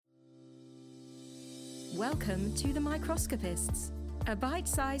Welcome to The Microscopists, a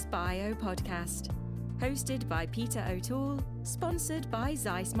bite-sized bio podcast, hosted by Peter O'Toole, sponsored by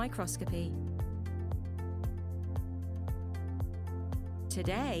Zeiss Microscopy.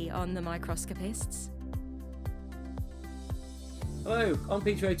 Today on The Microscopists. Hello, I'm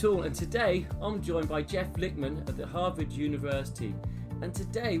Peter O'Toole, and today I'm joined by Jeff Lichtman at the Harvard University. And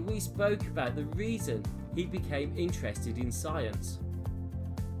today we spoke about the reason he became interested in science.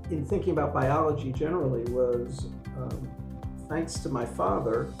 In thinking about biology generally was thanks to my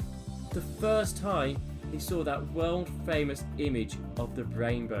father. The first time he saw that world-famous image of the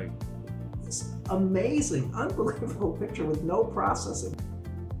rainbow. This amazing, unbelievable picture with no processing.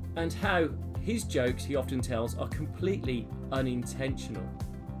 And how his jokes, he often tells, are completely unintentional.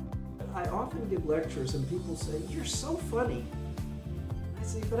 I often give lectures and people say, "You're so funny." I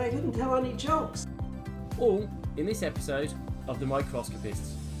say, "But I didn't tell any jokes." All in this episode of The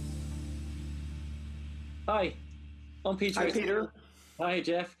Microscopists. Hi, I'm Peter. Hi, Peter. Hi,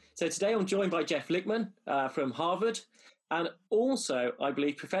 Jeff. So today I'm joined by Jeff Lichtman from Harvard, and also, I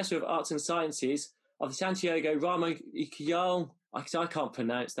believe, Professor of Arts and Sciences of the Santiago Ramon y Cajal, I can't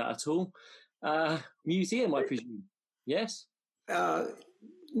pronounce that at all, museum, I presume. Yes?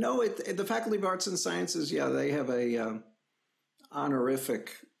 No, the Faculty of Arts and Sciences, they have a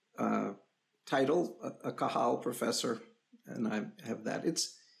honorific title, a Cajal professor, and I have that.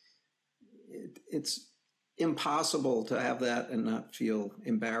 It's impossible to have that and not feel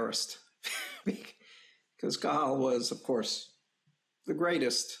embarrassed because Cajal was, of course, the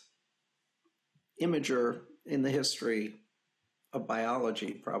greatest imager in the history of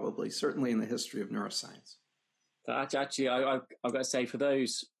biology, probably, certainly in the history of neuroscience. Actually, I've got to say, for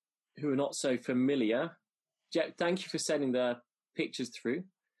those who are not so familiar, Jeff, thank you for sending the pictures through.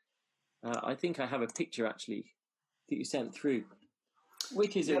 I think I have a picture, actually, that you sent through.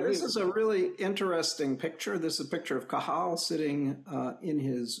 This is a really interesting picture. This is a picture of Cajal sitting in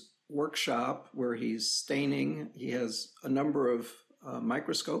his workshop where he's staining. He has a number of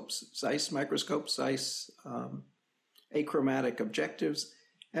microscopes, Zeiss microscopes, Zeiss achromatic objectives.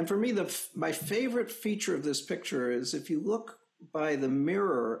 And for me, my favorite feature of this picture is if you look by the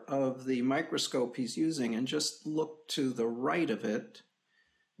mirror of the microscope he's using and just look to the right of it,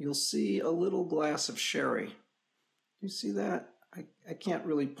 you'll see a little glass of sherry. Do you see that? I can't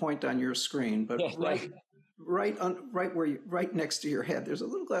really point on your screen, but right next to your head, there's a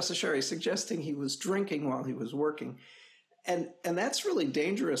little glass of sherry suggesting he was drinking while he was working. And that's really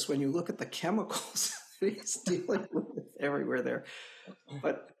dangerous when you look at the chemicals that he's dealing with everywhere there.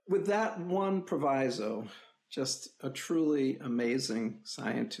 But with that one proviso, just a truly amazing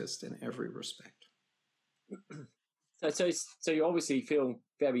scientist in every respect. So you obviously feel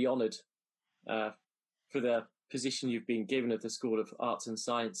very honoured for the position you've been given at the School of Arts and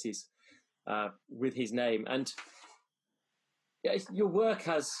Sciences with his name. And your work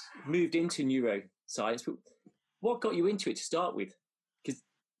has moved into neuroscience. But what got you into it to start with? Because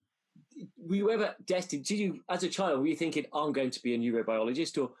were you ever destined, as a child, were you thinking, I'm going to be a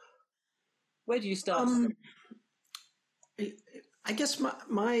neurobiologist? Or where do you start? I guess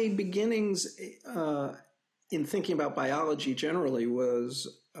my beginnings in thinking about biology generally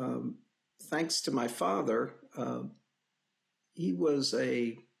was thanks to my father. He was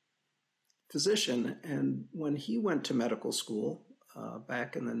a physician, and when he went to medical school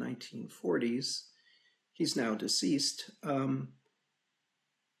back in the 1940s, he's now deceased,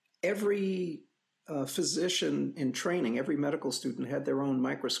 every physician in training, every medical student had their own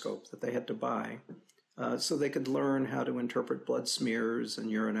microscope that they had to buy so they could learn how to interpret blood smears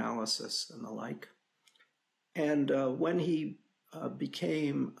and urinalysis and the like. And when he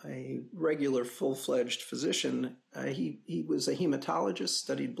became a regular full-fledged physician, he was a hematologist,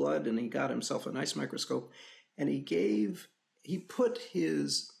 studied blood, and he got himself a nice microscope. And he put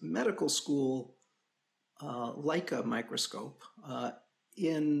his medical school Leica microscope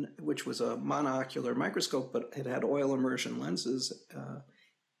which was a monocular microscope, but it had oil immersion lenses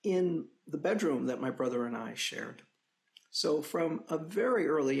in the bedroom that my brother and I shared. So from a very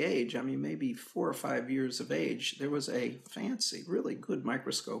early age, maybe 4 or 5 years of age, there was a fancy, really good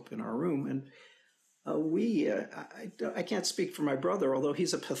microscope in our room. And I can't speak for my brother, although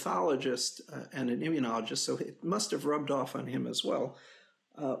he's a pathologist and an immunologist, so it must have rubbed off on him as well.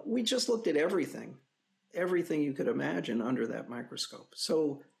 We just looked at everything you could imagine under that microscope.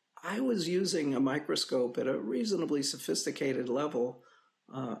 So I was using a microscope at a reasonably sophisticated level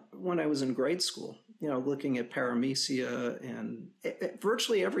when I was in grade school, looking at paramecia and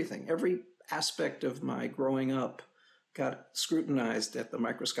virtually everything, every aspect of my growing up got scrutinized at the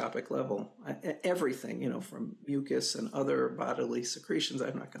microscopic level. Everything, from mucus and other bodily secretions,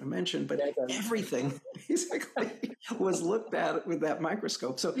 I'm not going to mention, but everything basically was looked at with that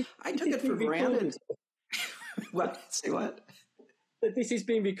microscope. So I took it for granted. What? Say what? That this is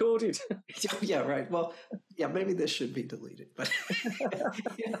being recorded. Yeah, right. Well, yeah, maybe this should be deleted, but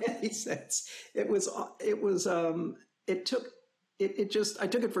in any sense, I took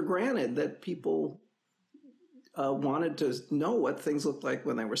it for granted that people wanted to know what things looked like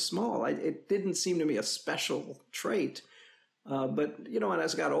when they were small. It didn't seem to me a special trait. But,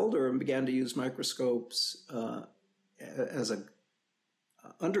 as I got older and began to use microscopes as a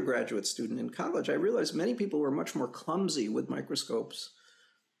undergraduate student in college, I realized many people were much more clumsy with microscopes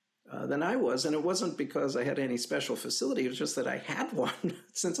than I was. And it wasn't because I had any special facility. It was just that I had one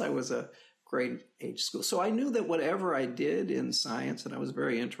since I was a grade age school. So I knew that whatever I did in science, and I was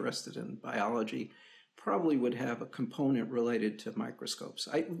very interested in biology, probably would have a component related to microscopes.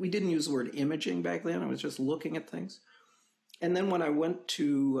 We didn't use the word imaging back then. I was just looking at things. And then when I went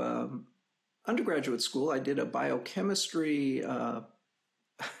to undergraduate school, I did a biochemistry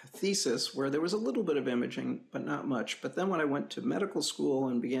thesis where there was a little bit of imaging, but not much. But then when I went to medical school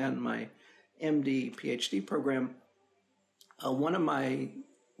and began my MD, PhD program, one of my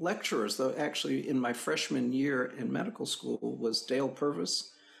lecturers, though actually in my freshman year in medical school, was Dale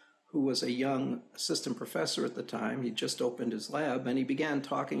Purvis, who was a young assistant professor at the time. He just opened his lab, and he began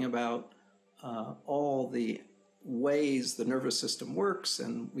talking about all the ways the nervous system works,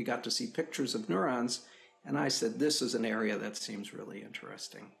 and we got to see pictures of neurons. And I said, this is an area that seems really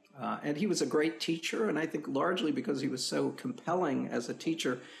interesting. And he was a great teacher, and I think largely because he was so compelling as a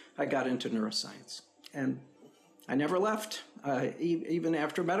teacher, I got into neuroscience. And I never left. Even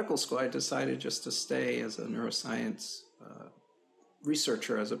after medical school, I decided just to stay as a neuroscience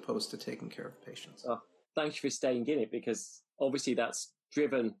researcher as opposed to taking care of patients. Oh, thank you for staying in it, because obviously that's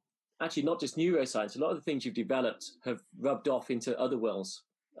driven, actually not just neuroscience, a lot of the things you've developed have rubbed off into other worlds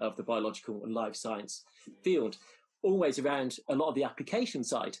of the biological and life science field, always around a lot of the application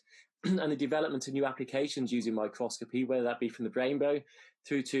side and the development of new applications using microscopy, whether that be from the rainbow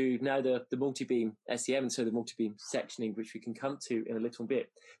through to now the multi-beam SEM, and so the multi-beam sectioning, which we can come to in a little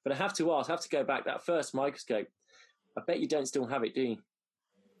bit. But I have to go back, that first microscope, I bet you don't still have it, do you?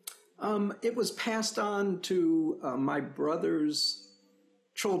 It was passed on to my brother's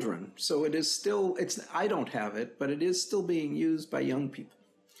children. So it is still, I don't have it, but it is still being used by young people.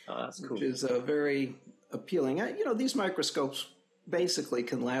 Oh, that's cool. Which is very appealing. These microscopes basically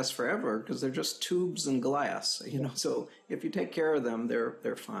can last forever because they're just tubes and glass, so if you take care of them,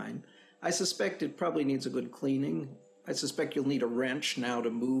 they're fine. I suspect it probably needs a good cleaning. I suspect you'll need a wrench now to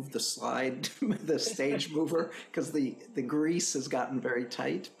move the slide, the stage mover, because the grease has gotten very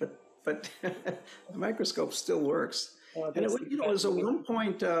tight, but the microscope still works. And it was a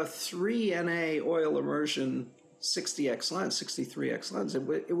 1.3 NA oil immersion 60x lens, 63x lens.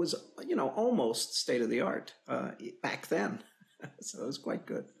 It was, almost state of the art back then. So it was quite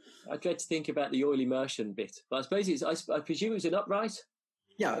good. I dread to think about the oil immersion bit, but I suppose I presume it's an upright?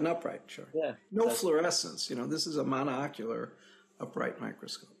 Yeah, an upright, sure. Yeah. No fluorescence. This is a monocular upright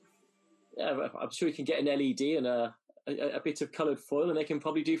microscope. Yeah, I'm sure you can get an LED and a bit of coloured foil, and they can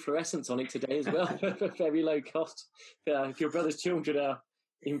probably do fluorescence on it today as well for very low cost. If your brother's children are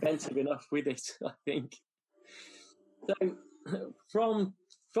inventive enough with it, I think. So from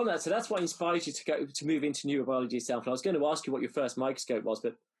that, so that's what inspired you to move into neurobiology itself. And I was going to ask you what your first microscope was,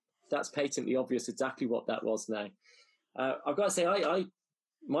 but that's patently obvious exactly what that was now. I've got to say,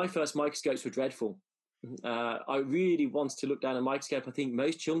 my first microscopes were dreadful. I really wanted to look down a microscope. I think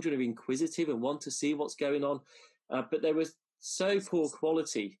most children are inquisitive and want to see what's going on, but there was so poor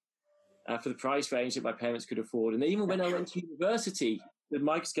quality for the price range that my parents could afford. And even when I went to university, the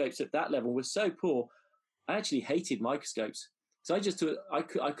microscopes at that level were so poor, I actually hated microscopes. So I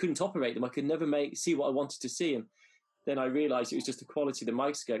couldn't operate them. I could never see what I wanted to see. And then I realized it was just the quality of the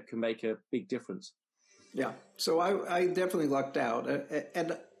microscope can make a big difference. Yeah. So I definitely lucked out.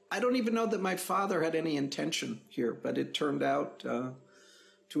 And I don't even know that my father had any intention here, but it turned out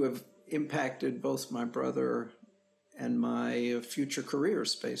to have impacted both my brother and my future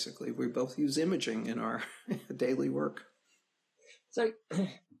careers, basically. We both use imaging in our daily work. So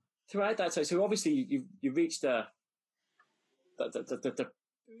throughout that, so obviously you've reached I'm not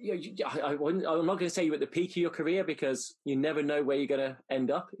going to say you're at the peak of your career, because you never know where you're going to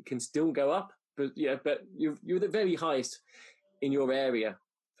end up. It can still go up, but you're the very highest in your area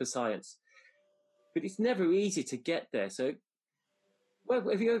for science. But it's never easy to get there. So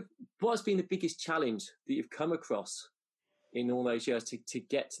what's been the biggest challenge that you've come across in all those years to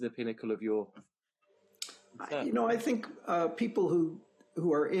get to the pinnacle of your I think people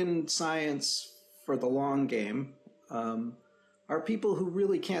who are in science for the long game are people who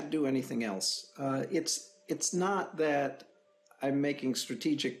really can't do anything else. It's not that I'm making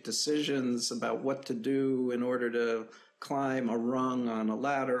strategic decisions about what to do in order to climb a rung on a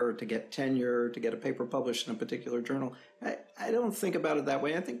ladder, to get tenure, to get a paper published in a particular journal. I don't think about it that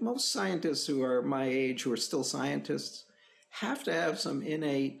way. I think most scientists who are my age, who are still scientists, have to have some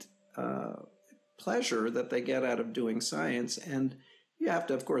innate pleasure that they get out of doing science. And you have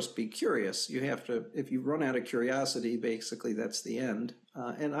to, of course, be curious. You have to, if you run out of curiosity, basically that's the end.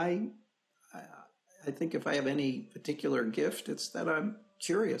 And I think if I have any particular gift, it's that I'm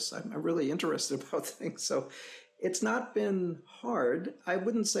curious. I'm really interested about things. So it's not been hard. I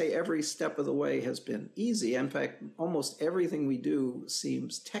wouldn't say every step of the way has been easy. In fact, almost everything we do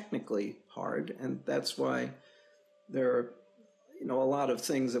seems technically hard. And that's why there are, a lot of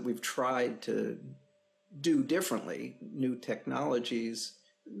things that we've tried to do differently, new technologies.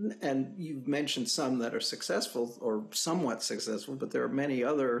 And you've mentioned some that are successful or somewhat successful, but there are many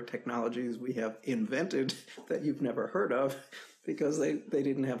other technologies we have invented that you've never heard of because they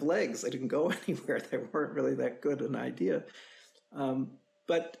didn't have legs. They didn't go anywhere. They weren't really that good an idea.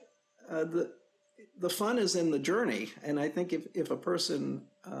 But the fun is in the journey. And I think if a person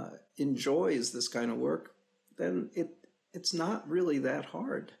enjoys this kind of work, then it's not really that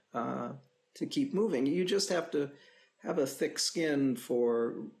hard to keep moving. You just have to have a thick skin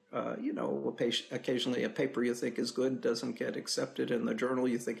for, occasionally a paper you think is good doesn't get accepted in the journal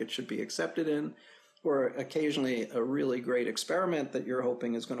you think it should be accepted in, or occasionally a really great experiment that you're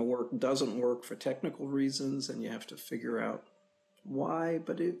hoping is going to work doesn't work for technical reasons, and you have to figure out why.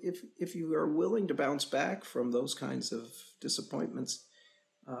 But if you are willing to bounce back from those kinds of disappointments,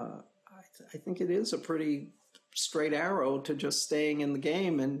 I think it is a pretty straight arrow to just staying in the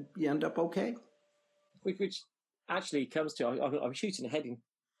game, and you end up okay. Which actually comes to, I'm shooting ahead in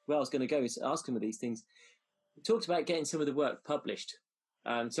where I was going to go is ask him of these things. We talked about getting some of the work published.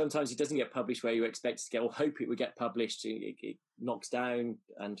 Sometimes it doesn't get published where you expect it to get, or hope it would get published. It knocks down,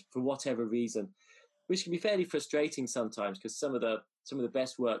 and for whatever reason, which can be fairly frustrating sometimes, because some of the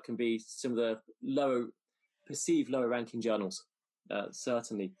best work can be some of the perceived lower ranking journals,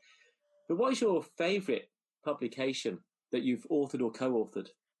 certainly. But what is your favourite publication that you've authored or co-authored?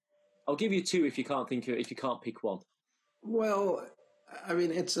 I'll give you two if you can't pick one. Well, I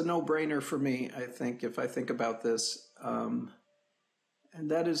mean, it's a no-brainer for me, I think, if I think about this. And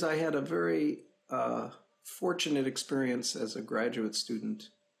that is, I had a very fortunate experience as a graduate student.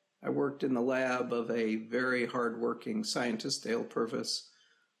 I worked in the lab of a very hardworking scientist, Dale Purvis,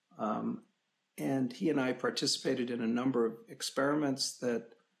 and he and I participated in a number of experiments that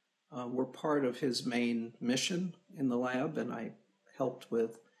were part of his main mission in the lab, and I helped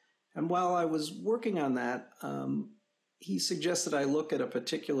with. And while I was working on that, he suggested I look at a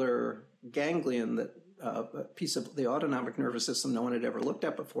particular ganglion, that a piece of the autonomic nervous system no one had ever looked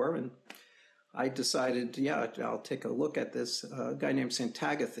at before. And I decided, I'll take a look at this. A guy named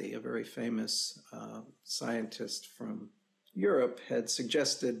Santagathy, a very famous scientist from Europe, had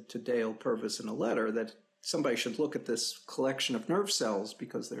suggested to Dale Purvis in a letter that somebody should look at this collection of nerve cells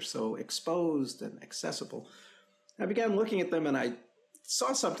because they're so exposed and accessible. I began looking at them, and I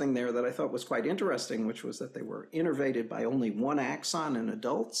saw something there that I thought was quite interesting, which was that they were innervated by only one axon in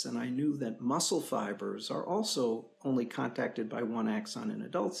adults, and I knew that muscle fibers are also only contacted by one axon in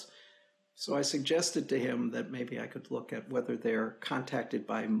adults. So I suggested to him that maybe I could look at whether they're contacted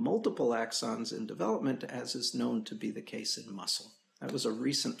by multiple axons in development, as is known to be the case in muscle. That was a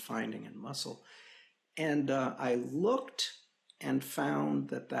recent finding in muscle. And I looked and found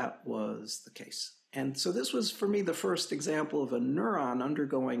that was the case. And so this was, for me, the first example of a neuron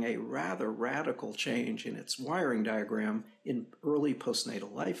undergoing a rather radical change in its wiring diagram in early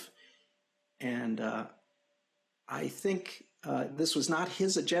postnatal life. And I think this was not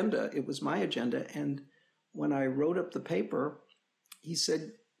his agenda, it was my agenda. And when I wrote up the paper, he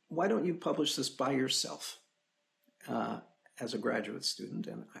said, why don't you publish this by yourself as a graduate student?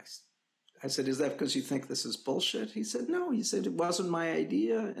 And I said, is that because you think this is bullshit? He said, no. He said, it wasn't my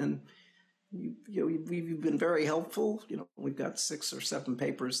idea. And you've been very helpful. We've got 6 or 7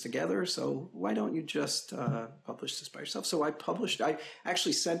 papers together. So why don't you just publish this by yourself? So I published. I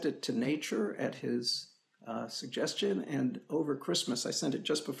actually sent it to Nature at his suggestion. And over Christmas, I sent it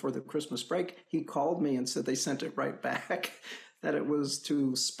just before the Christmas break. He called me and said they sent it right back, that it was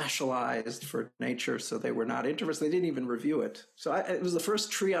too specialized for Nature. So they were not interested. They didn't even review it. So it was the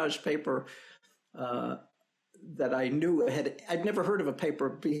first triage paper that I knew I'd never heard of a paper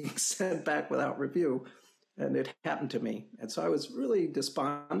being sent back without review. And it happened to me. And so I was really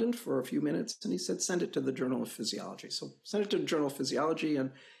despondent for a few minutes. And he said, send it to the Journal of Physiology. So sent it to the Journal of Physiology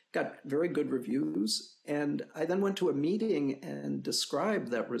and got very good reviews. And I then went to a meeting and described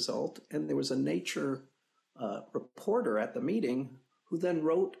that result. And there was a Nature reporter at the meeting who then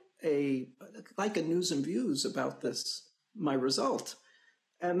wrote like a news and views about my result.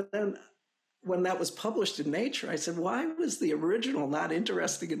 And then when that was published in Nature, I said, why was the original not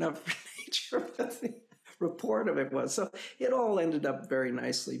interesting enough for Nature? But the report of it was. So it all ended up very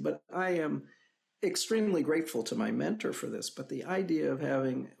nicely. But I am extremely grateful to my mentor for this. But the idea of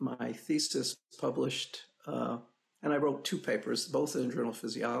having my thesis published, and I wrote 2 papers, both in the Journal of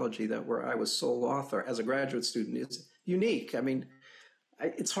Physiology, where I was sole author as a graduate student, is unique. I mean,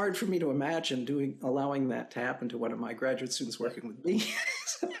 it's hard for me to imagine allowing that to happen to one of my graduate students working with me.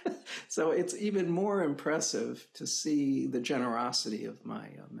 So it's even more impressive to see the generosity of my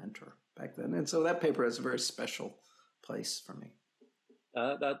mentor back then. And so that paper has a very special place for me.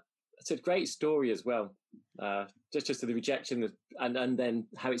 That's a great story as well. Just to the rejection and then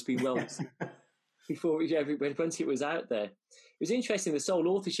how it's been well before once it was out there. It was interesting, the sole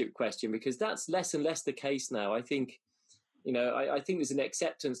authorship question, because that's less and less the case now. I think, I think there's an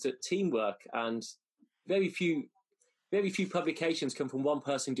acceptance that teamwork, and very few publications come from one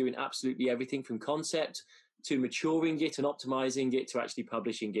person doing absolutely everything from concept to maturing it and optimizing it to actually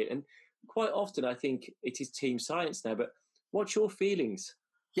publishing it. And quite often I think it is team science now. But what's your feelings?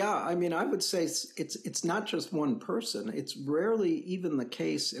 Yeah, I mean, I would say it's not just one person. It's rarely even the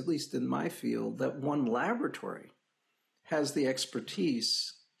case, at least in my field, that one laboratory has the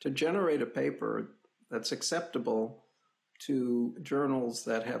expertise to generate a paper that's acceptable to journals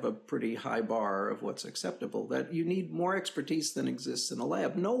that have a pretty high bar of what's acceptable. That you need more expertise than exists in a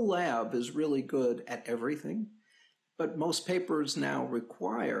lab. No lab is really good at everything, but most papers now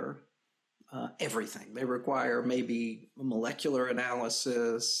require everything. They require maybe molecular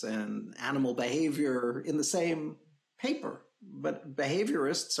analysis and animal behavior in the same paper, but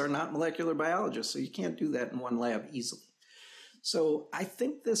behaviorists are not molecular biologists, so you can't do that in one lab easily. So I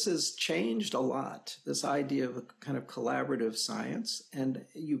think this has changed a lot, this idea of a kind of collaborative science. And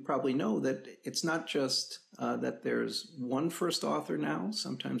you probably know that it's not just that there's one first author now.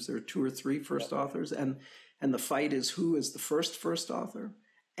 Sometimes there are 2 or 3 first authors, and the fight is who is the first author.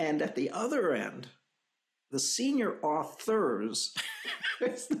 And at the other end, the senior authors,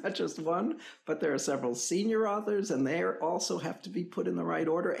 it's not just one, but there are several senior authors, and they also have to be put in the right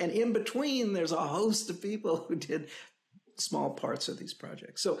order. And in between, there's a host of people who did small parts of these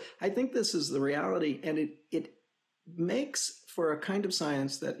projects. So I think this is the reality, and it makes for a kind of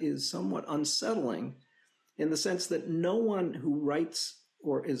science that is somewhat unsettling in the sense that no one who writes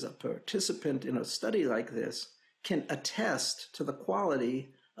or is a participant in a study like this can attest to the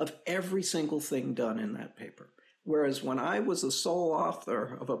quality of every single thing done in that paper. Whereas when I was the sole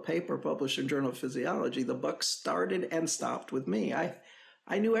author of a paper published in Journal of Physiology, the buck started and stopped with me.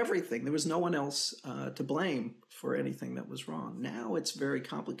 I knew everything. There was no one else to blame for anything that was wrong. Now it's very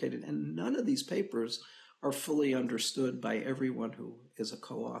complicated, and none of these papers are fully understood by everyone who is a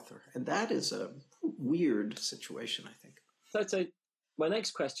co-author. And that is a weird situation, I think. So my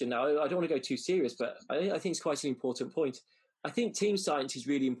next question now, I don't want to go too serious, but I think it's quite an important point. I think team science is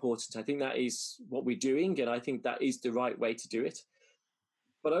really important. I think that is what we're doing, and I think that is the right way to do it.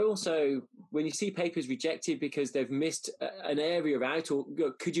 But I also, when you see papers rejected because they've missed an area out, or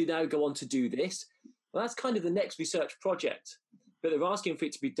could you now go on to do this? Well, that's kind of the next research project, but they're asking for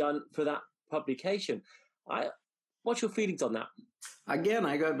it to be done for that publication. What's your feelings on that? Again,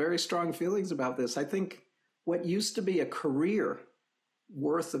 I got very strong feelings about this. I think what used to be a career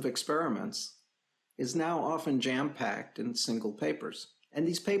worth of experiments is now often jam-packed in single papers. And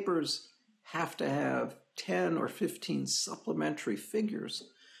these papers have to have 10 or 15 supplementary figures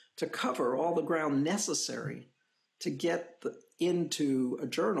to cover all the ground necessary to get into a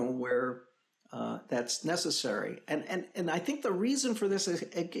journal where that's necessary. And I think the reason for this is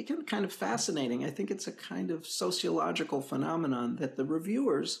again kind of fascinating. I think it's a kind of sociological phenomenon that the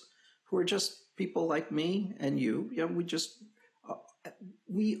reviewers, who are just people like me and you,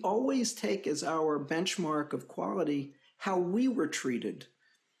 we always take as our benchmark of quality how we were treated.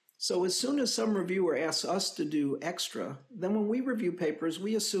 So as soon as some reviewer asks us to do extra, then when we review papers,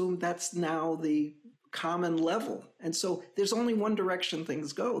 we assume that's now the common level. And so there's only one direction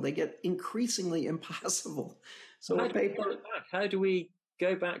things go. They get increasingly impossible. So how do we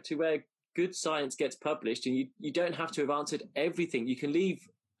go back to where good science gets published and you don't have to have answered everything? You can leave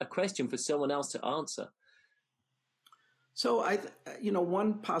a question for someone else to answer. So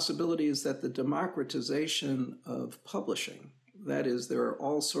one possibility is that the democratization of publishing, that is, there are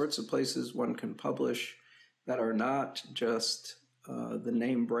all sorts of places one can publish, that are not just the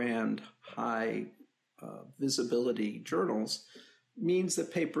name brand high visibility journals means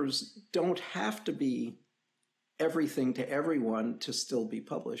that papers don't have to be everything to everyone to still be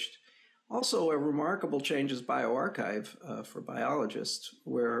published. Also, a remarkable change is bioRxiv for biologists,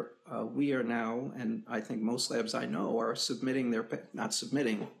 where we are now, and I think most labs I know are putting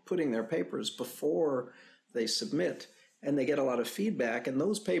their papers before they submit, and they get a lot of feedback. And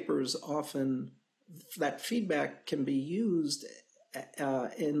those papers often, that feedback can be used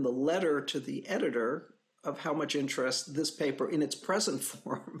in the letter to the editor of how much interest this paper in its present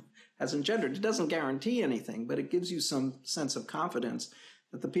form has engendered. It doesn't guarantee anything, but it gives you some sense of confidence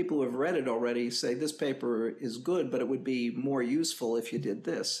that the people who have read it already say this paper is good, but it would be more useful if you did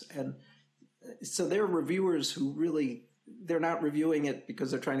this. And so they're reviewers who really, they're not reviewing it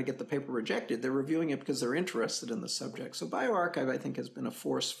because they're trying to get the paper rejected. They're reviewing it because they're interested in the subject. So bioRxiv, I think, has been a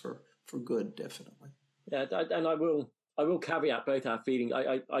force for good, definitely. Yeah, and I will caveat both our feelings.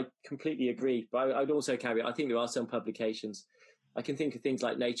 I completely agree, but I'd also caveat, I think there are some publications, I can think of things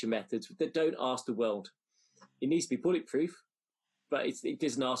like Nature Methods, that don't ask the world. It needs to be bulletproof, but it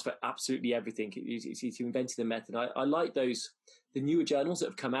doesn't ask for absolutely everything. It's invented a method. I like the newer journals that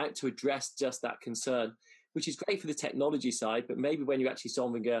have come out to address just that concern, which is great for the technology side, but maybe when you're actually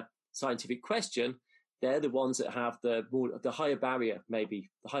solving a scientific question, they're the ones that have the higher barrier, maybe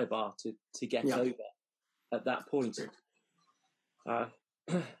the higher bar to get over at that point. So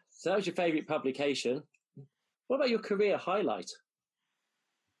that was your favorite publication. What about your career highlight?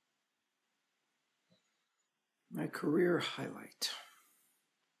 My career highlight.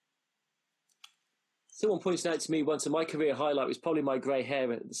 Someone pointed out to me once that my career highlight was probably my grey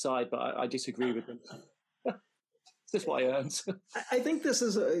hair at the side, but I disagree with them. It's just what I earned. I think this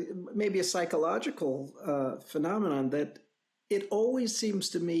is maybe a psychological phenomenon, that it always seems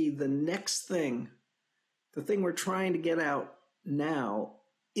to me the next thing, the thing we're trying to get out now,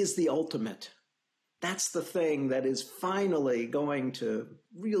 is the ultimate. That's the thing that is finally going to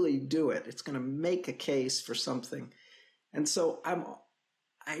really do it. It's going to make a case for something. And so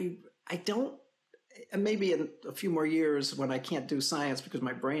I don't, and maybe in a few more years when I can't do science because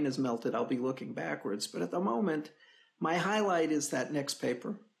my brain is melted, I'll be looking backwards. But at the moment, my highlight is that next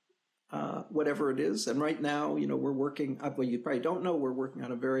paper, whatever it is. And right now, we're working, well, you probably don't know, we're working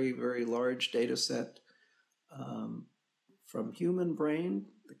on a very, very large data set from human brain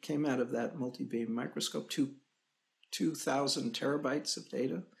that came out of that multi-beam microscope, 2,000 terabytes of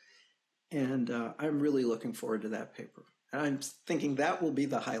data. And I'm really looking forward to that paper. And I'm thinking that will be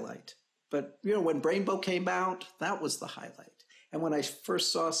the highlight. But, when Brainbow came out, that was the highlight. And when I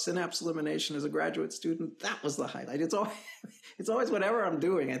first saw synapse elimination as a graduate student, that was the highlight. It's always whatever I'm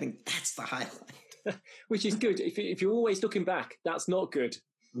doing, I think that's the highlight. Which is good. If you're always looking back, that's not good.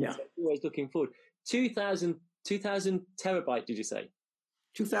 Yeah. So you're always looking forward. 2,000 terabyte, did you say?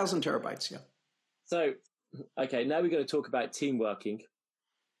 2,000 terabytes, yeah. So, okay, now we're going to talk about team working.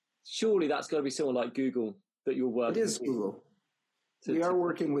 Surely that's got to be someone like Google that you're working with. It is Google. We are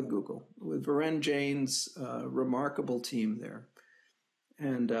working with Google, with Viren Jain's remarkable team there.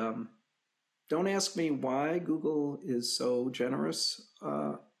 And don't ask me why Google is so generous.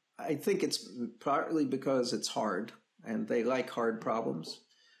 I think it's partly because it's hard, and they like hard problems.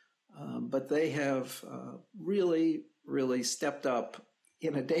 But they have really, really stepped up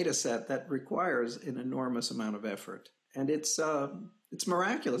in a data set that requires an enormous amount of effort. And it's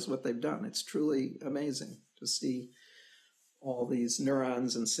miraculous what they've done. It's truly amazing to see all these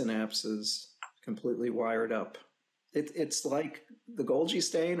neurons and synapses completely wired up. It's like the Golgi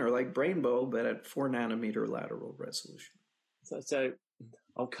stain or like Brainbow, but at 4 nanometer lateral resolution. So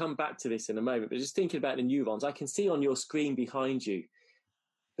I'll come back to this in a moment, but just thinking about the neurons, I can see on your screen behind you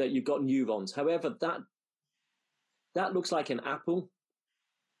that you've got neurons. However, that looks like an Apple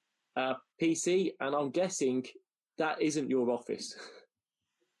PC, and I'm guessing that isn't your office.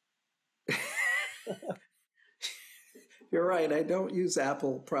 You're right. I don't use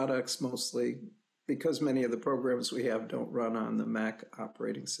Apple products mostly because many of the programs we have don't run on the Mac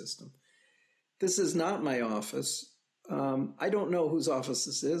operating system. This is not my office. I don't know whose office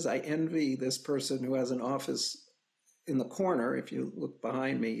this is. I envy this person who has an office in the corner. If you look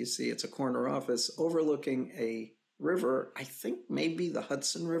behind me, you see it's a corner office overlooking a river. I think maybe the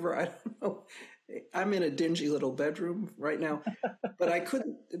Hudson River. I don't know. I'm in a dingy little bedroom right now, but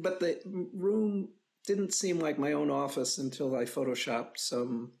the room didn't seem like my own office until I photoshopped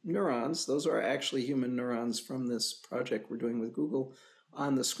some neurons. Those are actually human neurons from this project we're doing with Google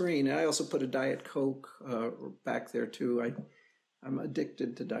on the screen. And I also put a Diet Coke back there too. I'm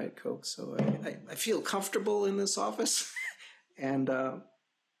addicted to Diet Coke, so I feel comfortable in this office. And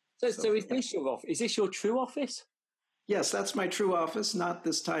So is this your office? Is this your true office? Yes, that's my true office. Not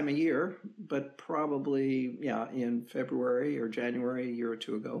this time of year, but probably in February or January, a year or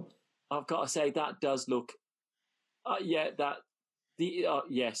two ago. I've got to say that does look,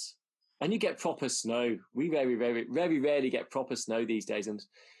 yes, and you get proper snow. We very, very, very rarely get proper snow these days, and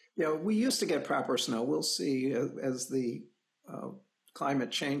we used to get proper snow. We'll see as the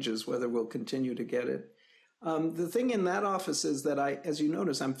climate changes whether we'll continue to get it. The thing in that office is that as you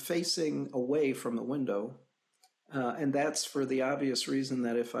notice, I'm facing away from the window. And that's for the obvious reason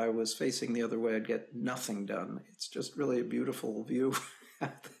that if I was facing the other way, I'd get nothing done. It's just really a beautiful view of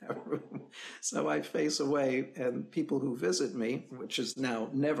that room. So I face away, and people who visit me, which is now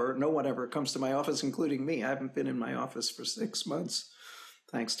no one ever comes to my office, including me. I haven't been in my office for 6 months,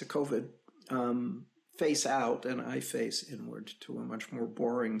 thanks to COVID, face out, and I face inward to a much more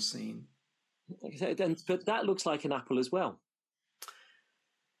boring scene. Like I said, but that looks like an apple as well.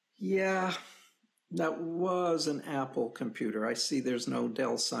 Yeah. That was an Apple computer. I see there's no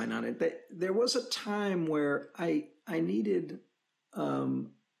Dell sign on it. There was a time where I needed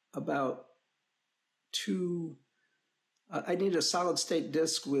about I needed a solid state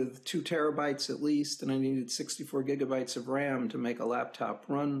disk with 2 terabytes at least, and I needed 64 gigabytes of RAM to make a laptop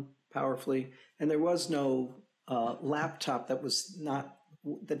run powerfully. And there was no laptop that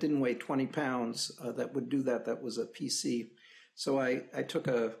didn't weigh 20 pounds that would do that. That was a PC. So I took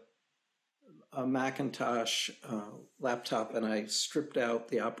a Macintosh laptop, and I stripped out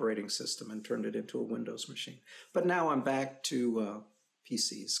the operating system and turned it into a Windows machine. But now I'm back to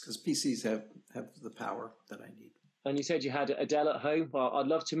PCs, because PCs have the power that I need. And you said you had Adele at home. Well, I'd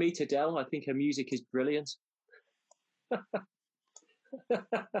love to meet Adele. I think her music is brilliant.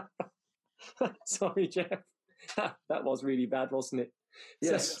 Sorry, Jeff. That was really bad, wasn't it?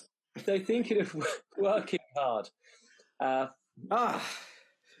 Yes. So thinking of working hard.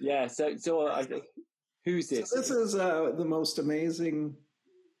 Yeah, so who's this? So this is the most amazing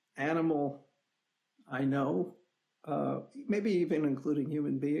animal I know, maybe even including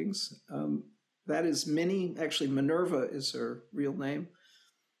human beings. That is Minnie. Actually, Minerva is her real name.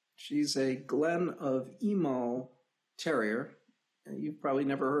 She's a Glen of Emaal terrier. You've probably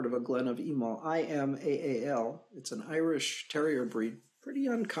never heard of a Glen of Emaal. Imaal. It's an Irish terrier breed, pretty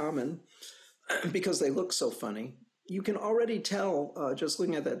uncommon because they look so funny. You can already tell, just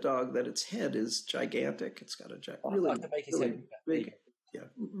looking at that dog, that its head is gigantic. It's got a really big,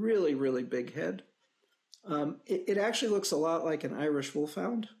 really, really big head. It actually looks a lot like an Irish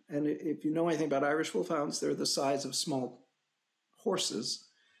wolfhound. And if you know anything about Irish wolfhounds, they're the size of small horses.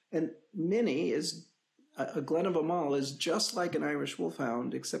 And Minnie a Glen of Emaal is just like an Irish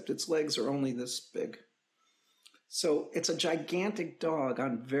wolfhound, except its legs are only this big. So it's a gigantic dog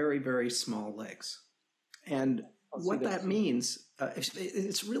on very, very small legs. And what that means,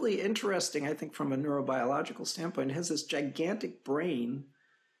 it's really interesting, I think, from a neurobiological standpoint. It has this gigantic brain,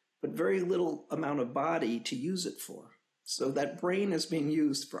 but very little amount of body to use it for. So that brain is being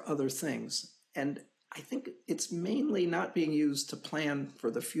used for other things. And I think it's mainly not being used to plan for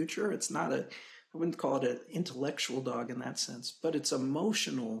the future. It's not I wouldn't call it an intellectual dog in that sense, but its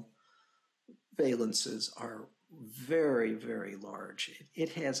emotional valences are very, very large. It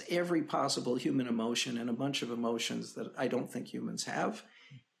has every possible human emotion and a bunch of emotions that I don't think humans have.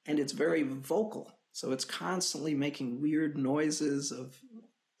 And it's very vocal. So it's constantly making weird noises of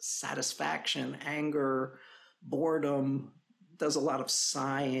satisfaction, anger, boredom, does a lot of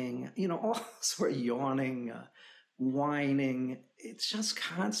sighing, all sort of yawning, whining. It's just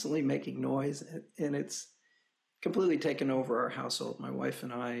constantly making noise. And it's completely taken over our household. My wife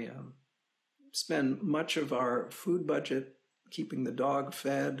and I spend much of our food budget keeping the dog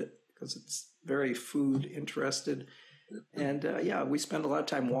fed because it's very food interested. And we spend a lot of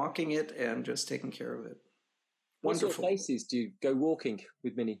time walking it and just taking care of it. What sort of places do you go walking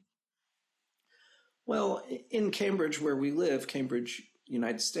with Minnie? Well, in Cambridge, where we live, Cambridge,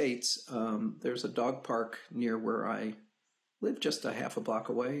 United States, there's a dog park near where I live, just a half a block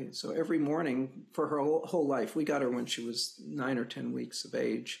away. So every morning for her whole life, we got her when she was 9 or 10 weeks of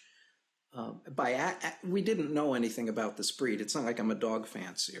age. We didn't know anything about this breed. It's not like I'm a dog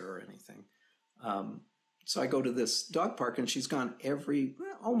fancier or anything. So I go to this dog park, and she's gone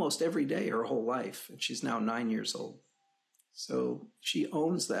almost every day her whole life, and she's now 9 years old. So she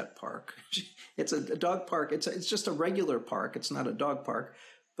owns that park. It's a dog park. It's just a regular park. It's not a dog park,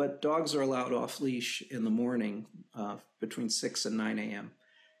 but dogs are allowed off leash in the morning between 6 and 9 a.m.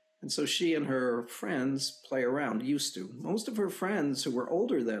 And so she and her friends play around, used to. Most of her friends who were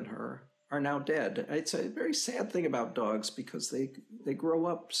older than her are now dead. It's a very sad thing about dogs because they grow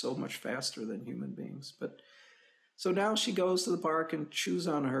up so much faster than human beings. But So now she goes to the park and chews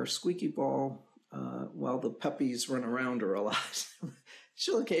on her squeaky ball while the puppies run around her a lot.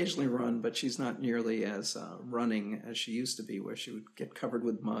 She'll occasionally run, but she's not nearly as running as she used to be, where she would get covered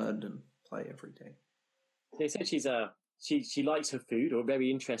with mud and play every day. They said she likes her food, or very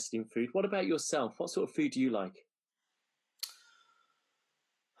interested in food. What about yourself? What sort of food do you like?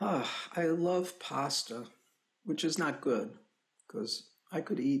 I love pasta, which is not good because I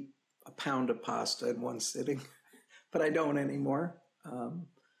could eat a pound of pasta in one sitting, but I don't anymore.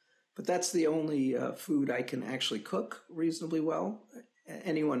 But that's the only food I can actually cook reasonably well.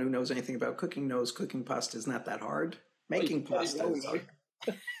 Anyone who knows anything about cooking knows cooking pasta is not that hard. Making pasta,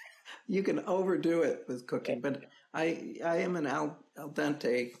 you can overdo it with cooking. But I am an al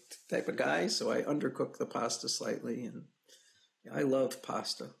dente type of guy, so I undercook the pasta slightly, and I love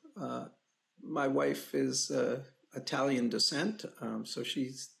pasta. My wife is Italian descent, so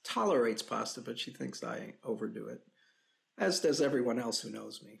she tolerates pasta, but she thinks I overdo it, as does everyone else who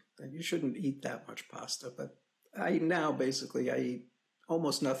knows me. You shouldn't eat that much pasta, but I eat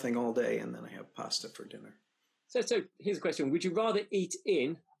almost nothing all day, and then I have pasta for dinner. So here's a question. Would you rather eat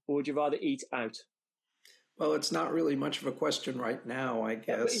in, or would you rather eat out? Well, it's not really much of a question right now, I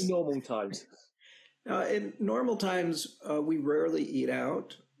guess. But in normal times. In normal times, we rarely eat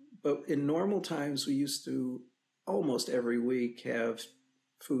out, but in normal times, we used to almost every week have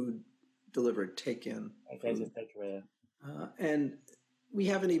food delivered, take-in. Okay, so take away. And we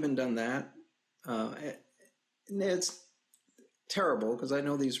haven't even done that. And it's terrible because I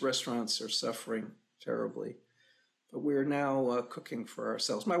know these restaurants are suffering terribly. But we're now cooking for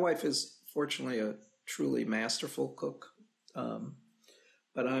ourselves. My wife is fortunately a truly masterful cook,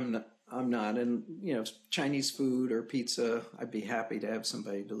 but I'm not. And Chinese food or pizza, I'd be happy to have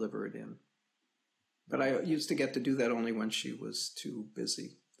somebody deliver it in. But I used to get to do that only when she was too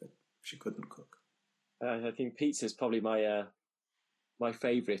busy that she couldn't cook. I think pizza is probably my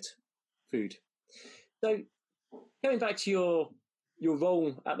favourite food. So, going back to your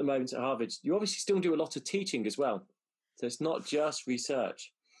role at the moment at Harvard, you obviously still do a lot of teaching as well. So it's not just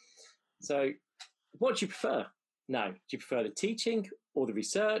research. So what do you prefer now? Do you prefer the teaching or the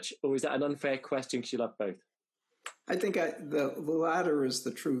research, or is that an unfair question because you love both? I think the latter is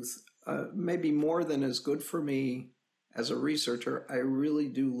the truth. Maybe more than is good for me as a researcher, I really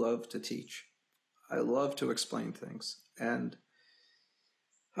do love to teach. I love to explain things. And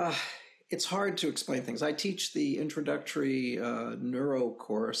it's hard to explain things. I teach the introductory neuro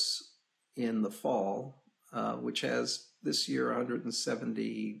course in the fall, which has this year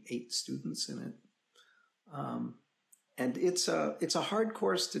 178 students in it. And it's a hard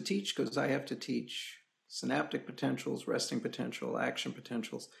course to teach because I have to teach synaptic potentials, resting potential, action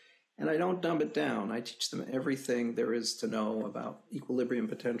potentials, and I don't dumb it down. I teach them everything there is to know about equilibrium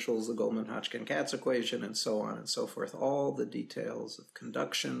potentials, the Goldman-Hodgkin-Katz equation, and so on and so forth, all the details of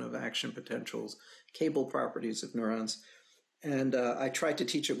conduction of action potentials, cable properties of neurons. And I try to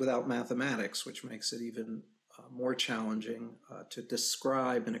teach it without mathematics, which makes it even more challenging to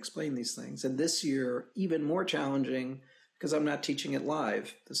describe and explain these things. And this year, even more challenging because I'm not teaching it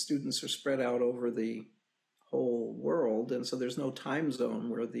live. The students are spread out over the whole world, and so there's no time zone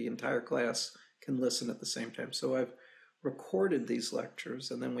where the entire class can listen at the same time. So I've recorded these lectures,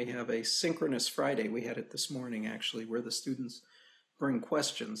 and then we have a synchronous Friday. We had it this morning, actually, where the students bring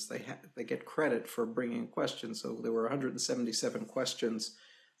questions. They get credit for bringing questions. So there were 177 questions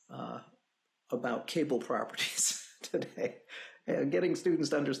about cable properties today. And getting students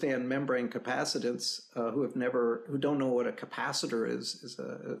to understand membrane capacitance who don't know what a capacitor is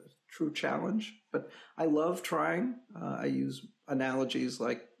a true challenge. But I love trying. I use analogies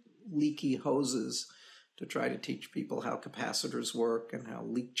like leaky hoses to try to teach people how capacitors work and how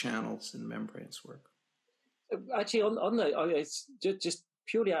leak channels in membranes work. Actually, it's just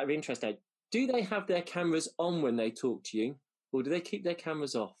purely out of interest, do they have their cameras on when they talk to you, or do they keep their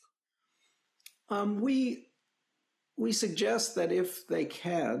cameras off? We suggest that if they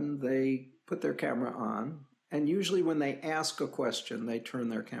can, they put their camera on. And usually when they ask a question, they turn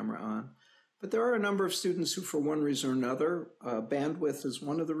their camera on. But there are a number of students who, for one reason or another, bandwidth is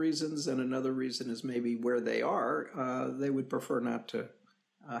one of the reasons, and another reason is maybe where they are. They would prefer not to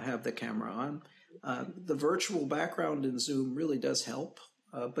have the camera on. The virtual background in Zoom really does help,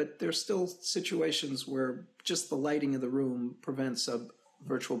 but there's still situations where just the lighting of the room prevents a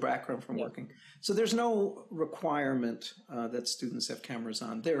virtual background from working. So there's no requirement that students have cameras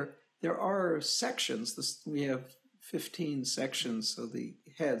on. There are sections. We have 15 sections. So the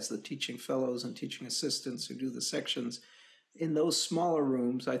heads, the teaching fellows and teaching assistants who do the sections, in those smaller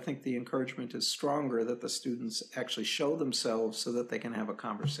rooms, I think the encouragement is stronger that the students actually show themselves so that they can have a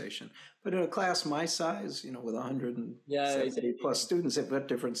conversation. But in a class my size, with 170 plus students, what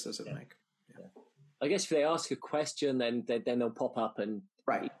difference does it make? Yeah. I guess if they ask a question, then they'll pop up and...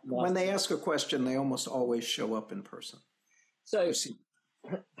 Right. When they ask a question, they almost always show up in person. So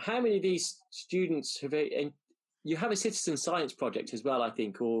how many of these students and you have a citizen science project as well, I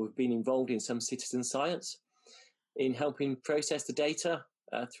think, or have been involved in some citizen science in helping process the data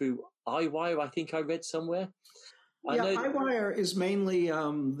through iWire, I think I read somewhere. iWire is mainly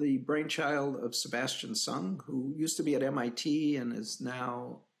the brainchild of Sebastian Sung, who used to be at MIT and is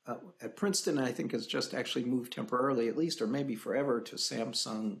now at Princeton. I think has just actually moved temporarily, at least, or maybe forever, to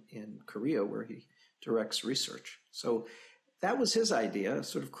Samsung in Korea, where he directs research. So that was his idea,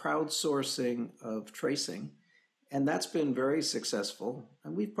 sort of crowdsourcing of tracing. And that's been very successful.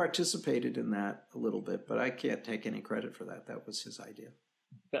 And we've participated in that a little bit, but I can't take any credit for that. That was his idea.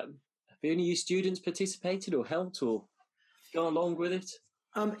 But have any of you students participated or helped or gone along with it?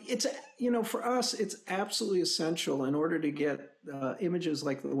 It's, for us, it's absolutely essential in order to get images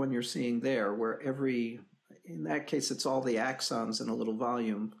like the one you're seeing there, where in that case, it's all the axons in a little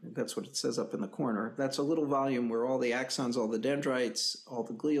volume. That's what it says up in the corner. That's a little volume where all the axons, all the dendrites, all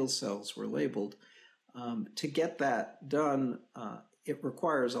the glial cells were labeled. To get that done, it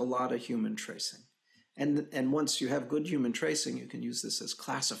requires a lot of human tracing. And once you have good human tracing, you can use this as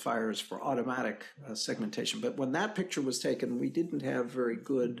classifiers for automatic segmentation. But when that picture was taken, we didn't have very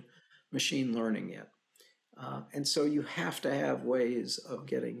good machine learning yet. And so you have to have ways of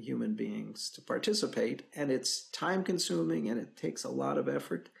getting human beings to participate. And it's time consuming and it takes a lot of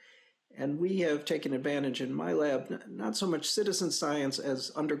effort. And we have taken advantage in my lab, not so much citizen science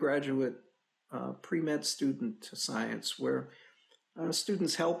as undergraduate pre-med student science, where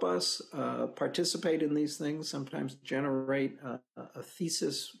students help us participate in these things, sometimes generate a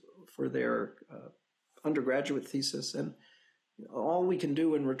thesis for their undergraduate thesis. And all we can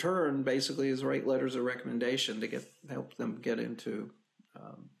do in return basically is write letters of recommendation to help them get into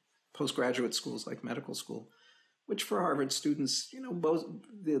postgraduate schools like medical school, which for Harvard students, both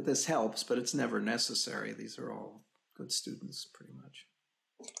this helps, but it's never necessary. These are all good students pretty much.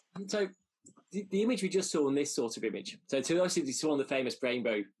 So the image we just saw in this sort of image, so obviously you saw on the famous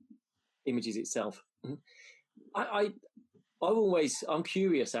rainbow images itself. I'm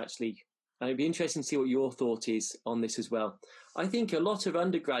curious actually, and it'd be interesting to see what your thought is on this as well. I think a lot of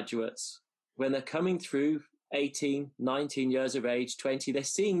undergraduates, when they're coming through 18, 19 years of age, 20, they're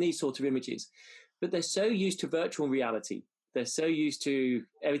seeing these sort of images, but they're so used to virtual reality. They're so used to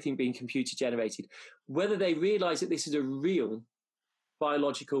everything being computer generated, whether they realize that this is a real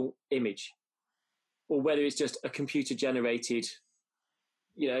biological image, or whether it's just a computer-generated,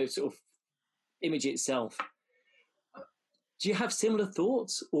 sort of image itself. Do you have similar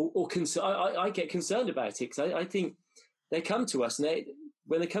thoughts or concern? I get concerned about it because I think they come to us and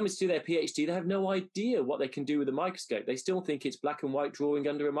when they come to do their PhD, they have no idea what they can do with a microscope. They still think it's black and white drawing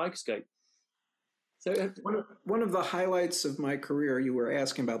under a microscope. So one of the highlights of my career, you were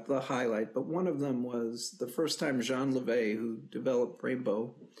asking about the highlight, but one of them was the first time Jean Levé, who developed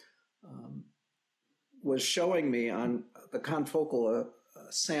Rainbow, was showing me on the confocal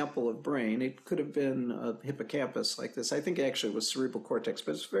a sample of brain. It could have been a hippocampus like this. I think actually it was cerebral cortex,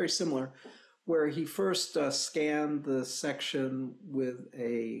 but it's very similar, where he first scanned the section with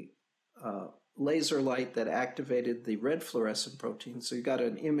a laser light that activated the red fluorescent protein. So you got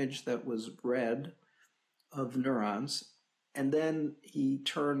an image that was red of neurons. And then he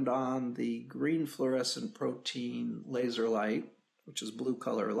turned on the green fluorescent protein laser light, which is blue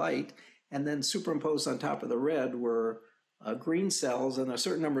color light, and then superimposed on top of the red were green cells and a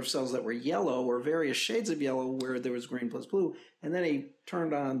certain number of cells that were yellow, or various shades of yellow where there was green plus blue. And then he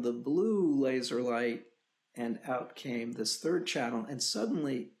turned on the blue laser light and out came this third channel. And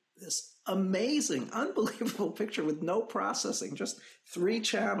suddenly this amazing, unbelievable picture with no processing, just 3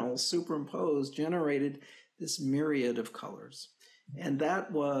 channels superimposed, generated this myriad of colors. And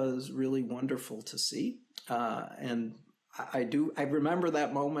that was really wonderful to see. And I remember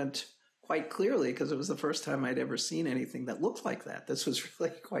that moment quite clearly because it was the first time I'd ever seen anything that looked like that. This was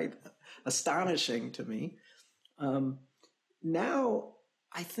really quite astonishing to me. Now,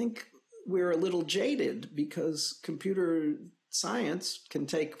 I think we're a little jaded because computer science can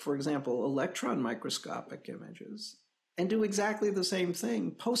take, for example, electron microscopic images and do exactly the same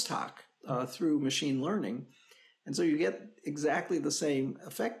thing post hoc through machine learning. And so you get exactly the same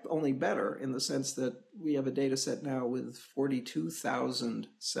effect, only better, in the sense that we have a data set now with 42,000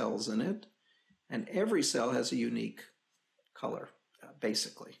 cells in it, and every cell has a unique color,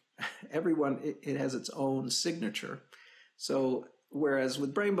 basically. Everyone, it has its own signature. So whereas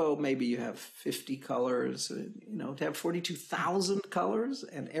with Brainbow, maybe you have 50 colors, to have 42,000 colors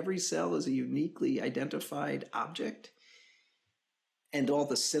and every cell is a uniquely identified object and all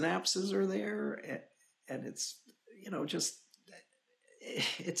the synapses are there, and it's,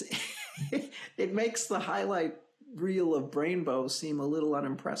 it makes the highlight reel of Brainbow seem a little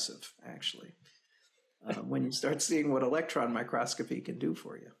unimpressive, actually, when you start seeing what electron microscopy can do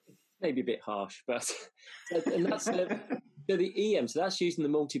for you. Maybe a bit harsh, but and that's so the EM. So that's using the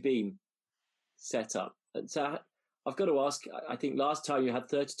multi-beam setup. And so I've got to ask. I think last time you had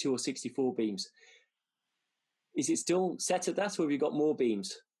 32 or 64 beams. Is it still set at that, or have you got more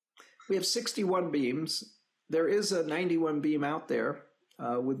beams? We have 61 beams. There is a 91 beam out there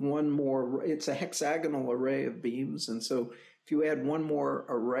with one more. It's a hexagonal array of beams, and so if you add one more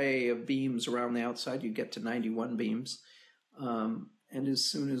array of beams around the outside, you get to 91 beams. And as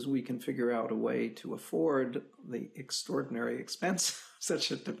soon as we can figure out a way to afford the extraordinary expense of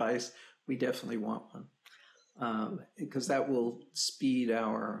such a device, we definitely want one, because that will speed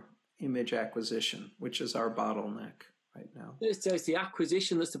our image acquisition, which is our bottleneck right now. So it's the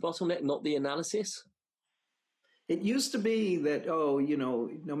acquisition that's the bottleneck, not the analysis? It used to be that,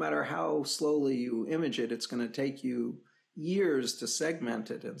 no matter how slowly you image it, it's going to take you years to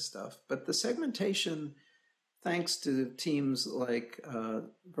segment it and stuff. But the segmentation, thanks to teams like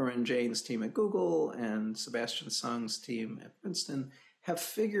Varun Jain's team at Google and Sebastian Sung's team at Princeton, have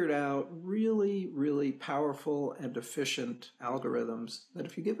figured out really, really powerful and efficient algorithms that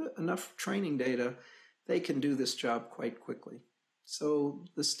if you give it enough training data, they can do this job quite quickly. So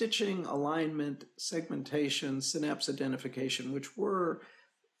the stitching, alignment, segmentation, synapse identification, which were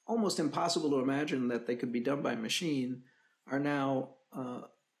almost impossible to imagine that they could be done by machine, are now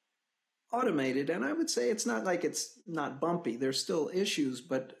automated. And I would say it's not like it's not bumpy. There's still issues,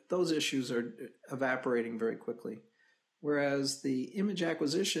 but those issues are evaporating very quickly. Whereas the image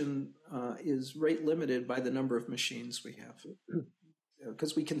acquisition is rate limited by the number of machines we have,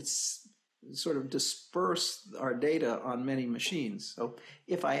 because we can sort of disperse our data on many machines. So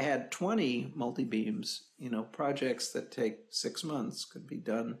if I had 20 multi-beams, projects that take 6 months could be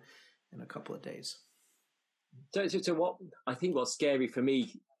done in a couple of days. So what I think what's scary for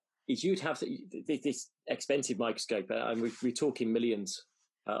me is you'd have this expensive microscope, and we're talking millions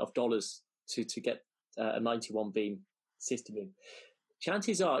of dollars to get a 91 beam system in.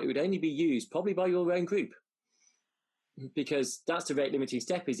 Chances are it would only be used probably by your own group, because that's the rate limiting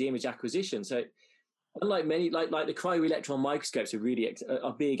step, is the image acquisition. So unlike many, like the cryo-electron microscopes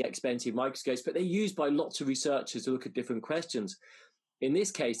are big, expensive microscopes, but they're used by lots of researchers to look at different questions. In this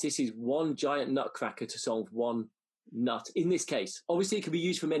case, this is one giant nutcracker to solve one nut. In this case, obviously it can be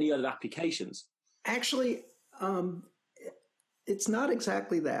used for many other applications. Actually, it's not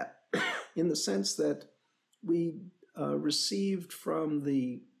exactly that, in the sense that we received from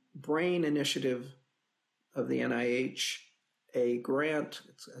the BRAIN initiative of the NIH a grant,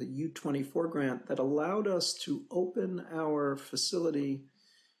 it's a U24 grant, that allowed us to open our facility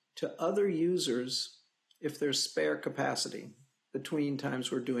to other users if there's spare capacity between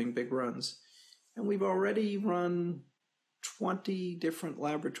times we're doing big runs. And we've already run 20 different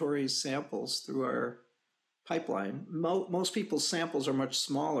laboratories samples through our pipeline. Most people's samples are much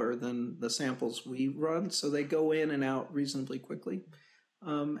smaller than the samples we run, so they go in and out reasonably quickly.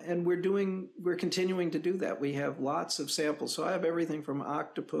 And we're continuing to do that. We have lots of samples. So I have everything from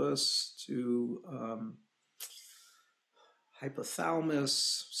octopus to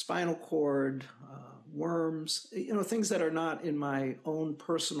hypothalamus, spinal cord, worms, things that are not in my own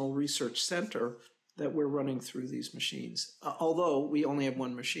personal research center that we're running through these machines. Although we only have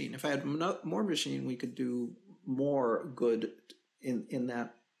one machine. If I had more machine, we could do more good in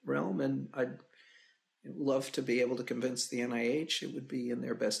that realm. And I'd love to be able to convince the NIH it would be in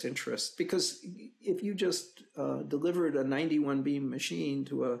their best interest. Because if you just delivered a 91 beam machine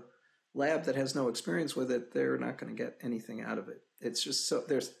to a lab that has no experience with it, they're not going to get anything out of it. It's just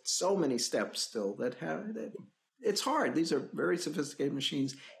there's so many steps still that it's hard. These are very sophisticated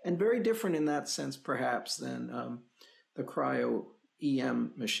machines and very different in that sense, perhaps, than the cryo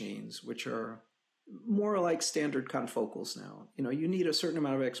EM machines, which are more like standard confocals now. You need a certain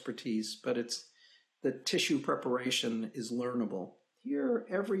amount of expertise, but the tissue preparation is learnable. Here,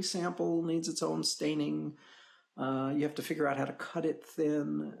 every sample needs its own staining. You have to figure out how to cut it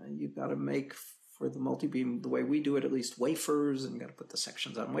thin. You've got to make, for the multi-beam, the way we do it, at least wafers, and you've got to put the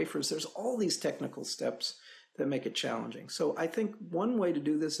sections on wafers. There's all these technical steps that make it challenging. So I think one way to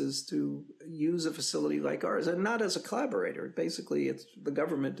do this is to use a facility like ours, and not as a collaborator. Basically, the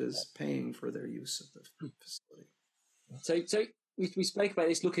government is paying for their use of the facility. So we spoke about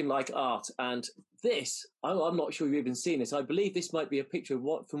this looking like art, and this, I'm not sure you've even seen this. I believe this might be a picture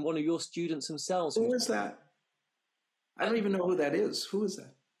of from one of your students themselves. Who is that? I don't even know who that is. Who is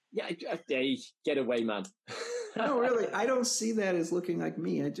that? Yeah, get away, man. No, really, I don't see that as looking like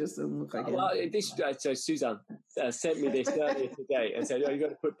me. It just doesn't look like so Suzanne sent me this earlier today and said, "Oh, you got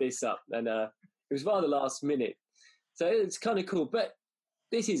to put this up," and it was rather last minute. So it's kind of cool. But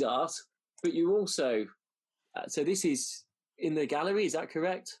this is art. But you also, so this is in the gallery. Is that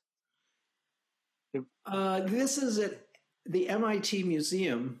correct? This is at the MIT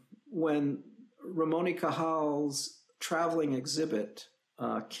Museum when Ramon y Cajal's traveling exhibit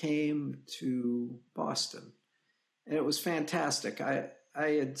came to Boston. And it was fantastic. I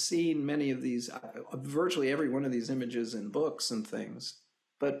had seen many of these, virtually every one of these images in books and things.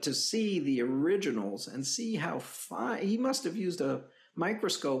 But to see the originals and see how fine, he must have used a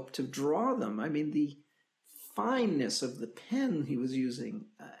microscope to draw them. I mean, the fineness of the pen he was using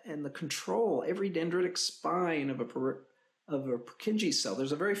and the control, every dendritic spine of a Purkinje cell.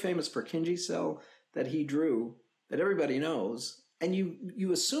 There's a very famous Purkinje cell that he drew that everybody knows. And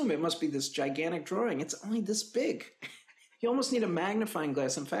you assume it must be this gigantic drawing. It's only this big. You almost need a magnifying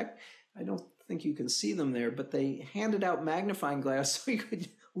glass. In fact, I don't think you can see them there, but they handed out magnifying glass so you could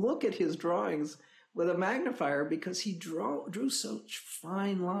look at his drawings with a magnifier because he drew such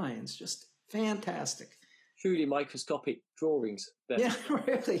fine lines, just fantastic. Truly microscopic drawings. Yeah,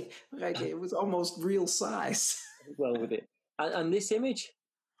 really. Like it was almost real size. Well with it. And this image?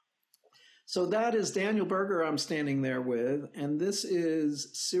 So that is Daniel Berger I'm standing there with, and this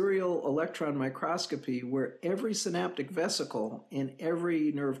is serial electron microscopy where every synaptic vesicle in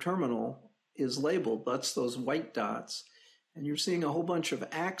every nerve terminal is labeled. That's those white dots. And you're seeing a whole bunch of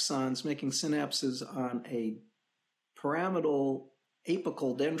axons making synapses on a pyramidal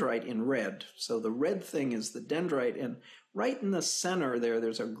apical dendrite in red. So the red thing is the dendrite, and right in the center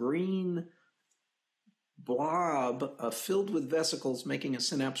there's a green blob filled with vesicles making a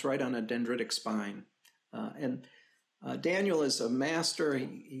synapse right on a dendritic spine. Daniel is a master.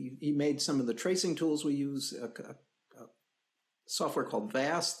 He made some of the tracing tools we use, a software called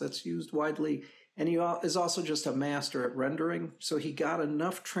VAST that's used widely. And he is also just a master at rendering. So he got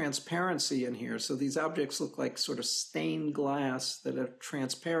enough transparency in here. So these objects look like sort of stained glass that are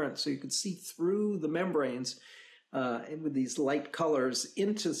transparent. So you could see through the membranes with these light colors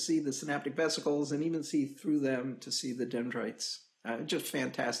to see the synaptic vesicles and even see through them to see the dendrites. Just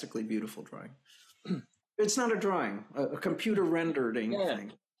fantastically beautiful drawing. It's not a drawing, a computer rendering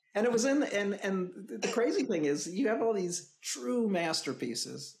thing. And it was and the crazy thing is you have all these true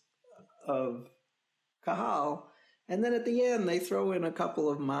masterpieces of Cajal, and then at the end they throw in a couple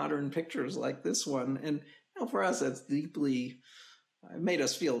of modern pictures like this one. And for us, that's deeply made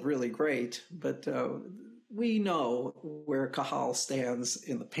us feel really great. But we know where Cajal stands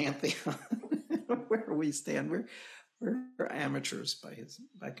in the pantheon, where we stand. We're amateurs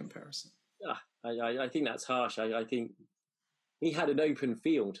by comparison. I think that's harsh. I think he had an open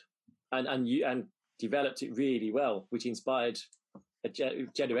field and developed it really well, which inspired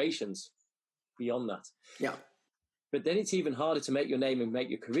generations beyond that. Yeah. But then it's even harder to make your name and make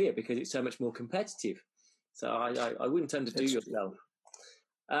your career because it's so much more competitive. So I wouldn't underdo yourself.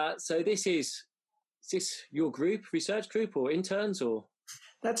 So this is this your group, research group, or interns, or?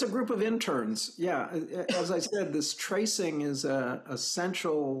 That's a group of interns. Yeah. As I said, this tracing is a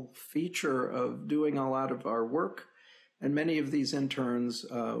essential feature of doing a lot of our work. And many of these interns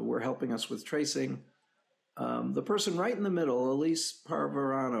were helping us with tracing. The person right in the middle, Elise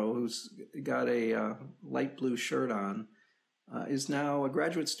Parvarano, who's got a light blue shirt on, is now a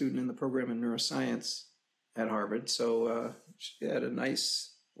graduate student in the program in neuroscience at Harvard. So she had a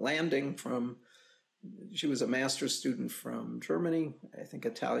nice landing she was a master's student from Germany, I think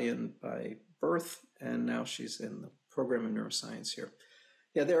Italian by birth, and now she's in the program in neuroscience here.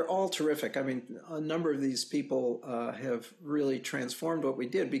 Yeah, they're all terrific. I mean, a number of these people have really transformed what we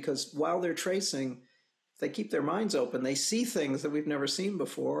did because while they're tracing, they keep their minds open. They see things that we've never seen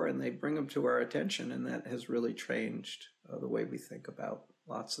before, and they bring them to our attention, and that has really changed the way we think about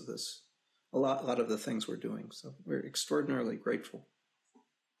lots of this, a lot of the things we're doing. So we're extraordinarily grateful.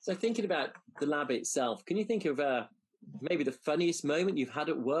 So thinking about the lab itself, can you think of maybe the funniest moment you've had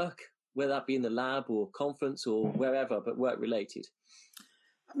at work, whether that be in the lab or conference or wherever, but work-related?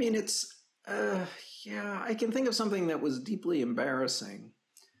 I mean, I can think of something that was deeply embarrassing.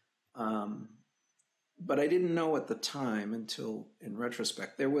 But I didn't know at the time until in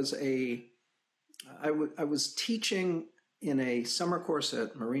retrospect. There was I was teaching in a summer course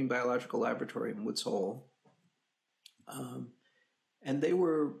at Marine Biological Laboratory in Woods Hole. And they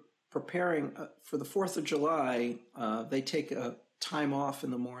were preparing for the 4th of July. They take time off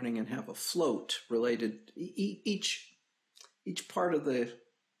in the morning and have a float related. Each part of the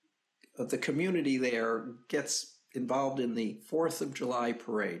community there gets involved in the 4th of July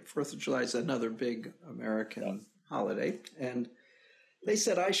parade. 4th of July is another big American holiday. And they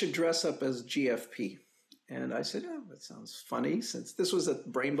said I should dress up as GFP. And I said, oh, that sounds funny, since this was at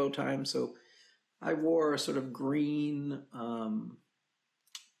rainbow time. So I wore a sort of green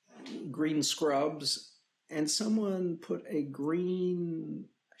scrubs, and someone put a green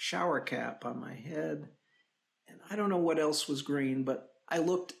shower cap on my head. And I don't know what else was green, but I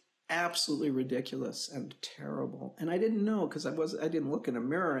looked absolutely ridiculous and terrible. And I didn't know, because I didn't look in a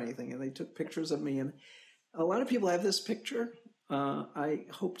mirror or anything. And they took pictures of me. And a lot of people have this picture. I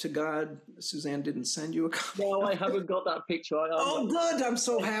hope to God Suzanne didn't send you a copy. No, I haven't got that picture. Oh, good. I'm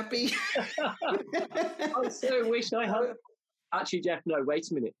so happy. I so wish I had. Actually, Jeff, no,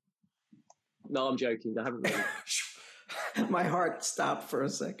 wait a minute. No, I'm joking. I haven't really. My heart stopped for a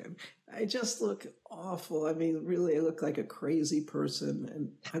second. I just look awful. I mean, really, I look like a crazy person.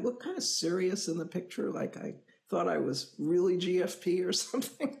 And I look kind of serious in the picture, like I thought I was really GFP or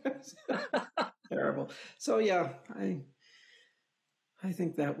something. Terrible. So, yeah, I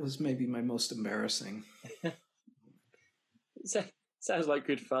think that was maybe my most embarrassing. Sounds like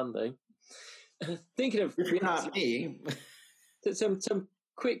good fun, though. Thinking of not me. some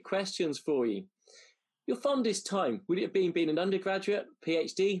quick questions for you. Your fondest time, would it have been being an undergraduate,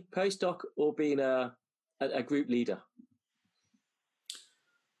 PhD, postdoc, or being a group leader?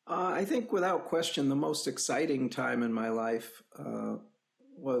 I think without question, the most exciting time in my life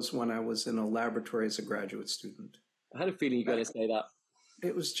was when I was in a laboratory as a graduate student. I had a feeling you were going to say that.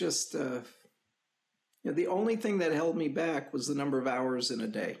 It was just, the only thing that held me back was the number of hours in a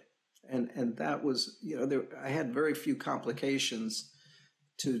day. And that was, I had very few complications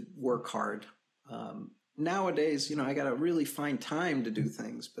to work hard. Nowadays, I got to really find time to do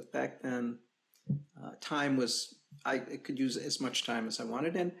things. But back then, time was, I could use as much time as I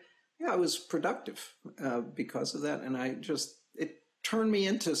wanted. And I was productive because of that. And it turned me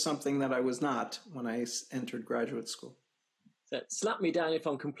into something that I was not when I entered graduate school. So slap me down if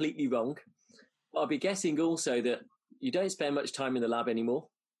I'm completely wrong. I'll be guessing also that you don't spend much time in the lab anymore.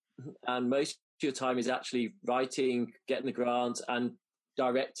 And most of your time is actually writing, getting the grants, and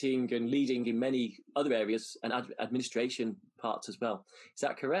directing and leading in many other areas and administration parts as well. Is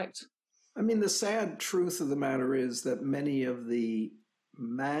that correct? I mean, the sad truth of the matter is that many of the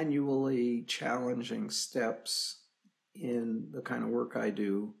manually challenging steps in the kind of work I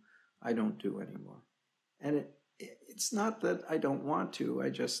don't do anymore. And it's not that I don't want to, I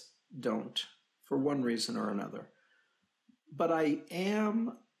just don't, for one reason or another. But I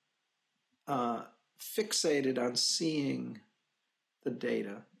am fixated on seeing the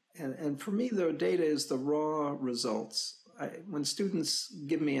data. And for me, the data is the raw results. When students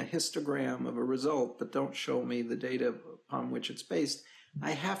give me a histogram of a result but don't show me the data upon which it's based,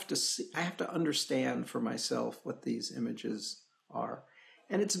 I have to understand for myself what these images are.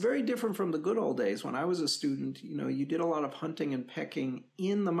 And it's very different from the good old days. When I was a student, you did a lot of hunting and pecking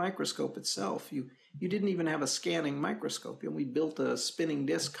in the microscope itself. You didn't even have a scanning microscope. We built a spinning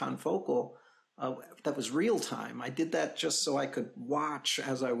disc confocal that was real time. I did that just so I could watch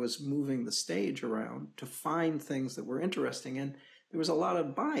as I was moving the stage around to find things that were interesting. And there was a lot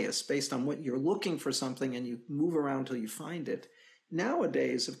of bias based on what you're looking for something and you move around till you find it.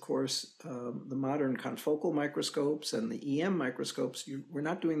 Nowadays, of course, the modern confocal microscopes and the EM microscopes, we're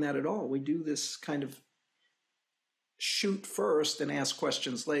not doing that at all. We do this kind of shoot first and ask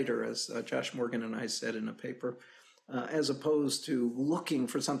questions later, as Josh Morgan and I said in a paper, as opposed to looking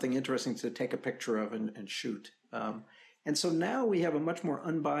for something interesting to take a picture of and shoot. And so now we have a much more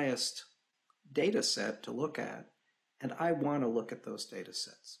unbiased data set to look at, and I want to look at those data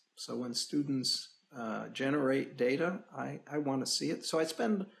sets. So when students generate data, I want to see it. So I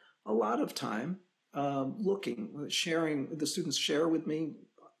spend a lot of time looking, sharing. The students share with me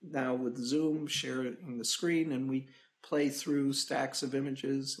now with Zoom, sharing the screen, and we play through stacks of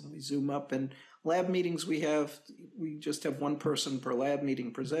images, and we zoom up. And lab meetings we just have one person per lab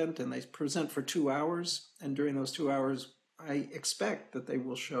meeting present, and they present for 2 hours. And during those 2 hours, I expect that they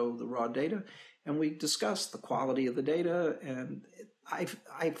will show the raw data, and we discuss the quality of the data. And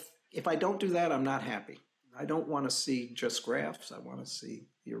if I don't do that, I'm not happy. I don't want to see just graphs. I want to see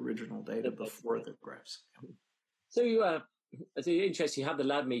the original data before the graphs. So it's interesting you have the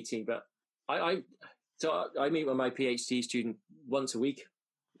lab meeting, but I meet with my PhD student once a week,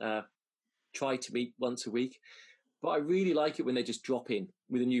 try to meet once a week, but I really like it when they just drop in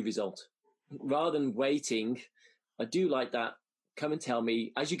with a new result. Rather than waiting, I do like that. Come and tell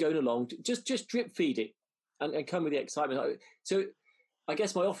me as you're going along, just drip feed it. and come with the excitement. So I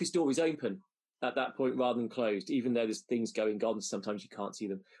guess my office door is open at that point rather than closed, even though there's things going on. Sometimes you can't see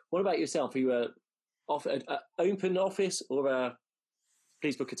them. What about yourself? Are you an open office or a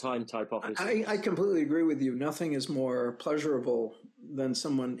please book a time type office? I completely agree with you. Nothing is more pleasurable than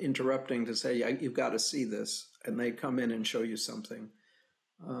someone interrupting to say, you've got to see this, and they come in and show you something.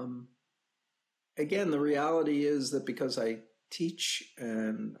 Again, the reality is that because I teach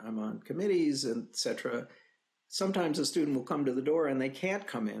and I'm on committees, etc., sometimes a student will come to the door and they can't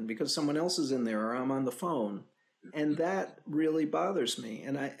come in because someone else is in there or I'm on the phone. And that really bothers me.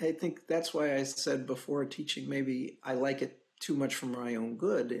 And I think that's why I said before, teaching, maybe I like it too much for my own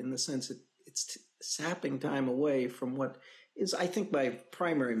good, in the sense it's sapping time away from what is, I think, my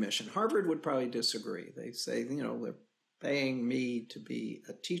primary mission. Harvard would probably disagree. They say, they're paying me to be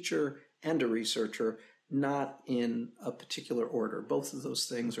a teacher and a researcher, not in a particular order. Both of those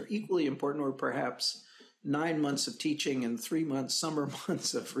things are equally important, or perhaps 9 months of teaching and 3 months, summer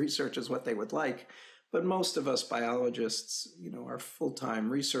months of research is what they would like. But most of us biologists, are full-time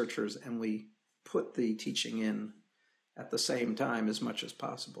researchers, and we put the teaching in at the same time as much as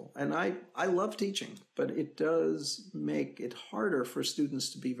possible. And I love teaching, but it does make it harder for students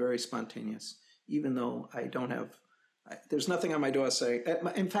to be very spontaneous, even though there's nothing on my door saying,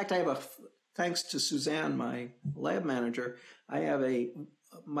 in fact, thanks to Suzanne, my lab manager,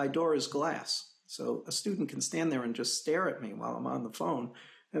 my door is glass. So a student can stand there and just stare at me while I'm on the phone.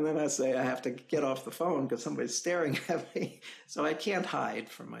 And then I say I have to get off the phone because somebody's staring at me. So I can't hide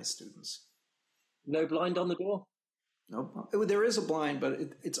from my students. No blind on the door? No, there is a blind, but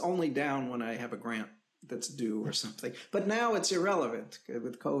it's only down when I have a grant that's due or something. But now it's irrelevant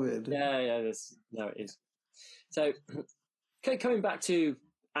with COVID. Yeah, no, it is. So coming back to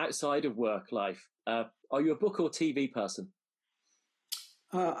outside of work life, are you a book or TV person?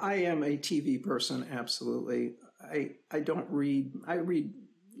 I am a TV person, absolutely. I don't read. I read,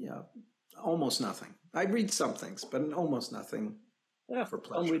 almost nothing. I read some things, but almost nothing for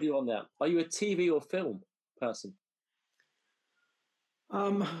pleasure. I'm with you on that. Are you a TV or film person?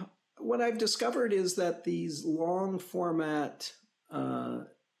 What I've discovered is that these long format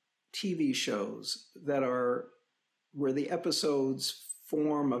TV shows where the episodes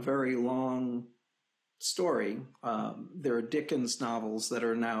form a very long story. There are Dickens novels that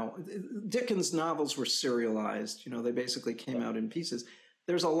are now, Dickens novels were serialized. They basically came out in pieces.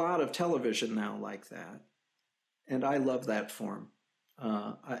 There's a lot of television now like that. And I love that form.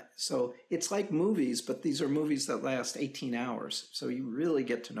 So it's like movies, but these are movies that last 18 hours. So you really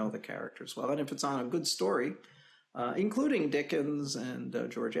get to know the characters well. And if it's on a good story, including Dickens and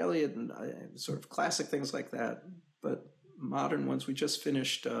George Eliot and sort of classic things like that, but modern ones, we just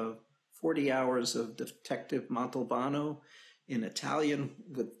finished 40 hours of Detective Montalbano in Italian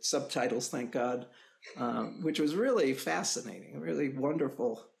with subtitles, thank God, which was really fascinating, really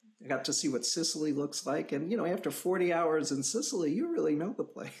wonderful. I got to see what Sicily looks like. And, after 40 hours in Sicily, you really know the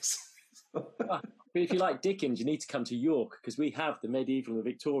place. But if you like Dickens, you need to come to York, because we have the medieval and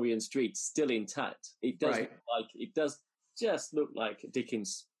Victorian streets still intact. It does it does just look like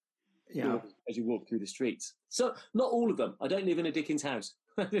Dickens as you walk through the streets. So not all of them. I don't live in a Dickens house.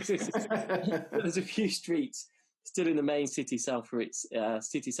 There's a few streets still in the main city itself. When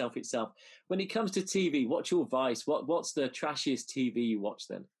it comes to TV, what's your vice? What's the trashiest TV you watch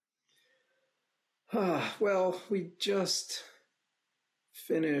then? Well, we just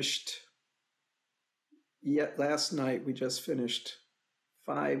finished, last night we just finished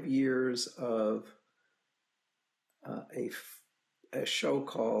 5 years of a show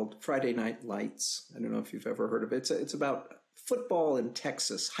called Friday Night Lights. I don't know if you've ever heard of it. It's about football in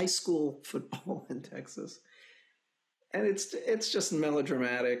Texas, high school football in Texas. And it's just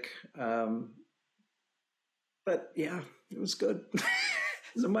melodramatic. But yeah, it was good.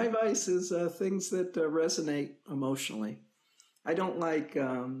 So my vice is things that resonate emotionally. I don't like,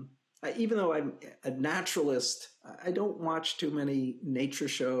 even though I'm a naturalist, I don't watch too many nature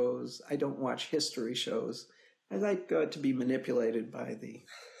shows. I don't watch history shows. I like to be manipulated by the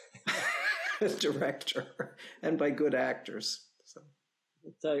director and by good actors.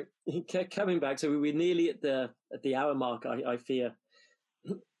 So coming back, so we're nearly at the hour mark, I fear.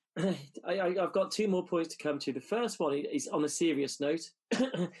 I've got two more points to come to. The first one is on a serious note.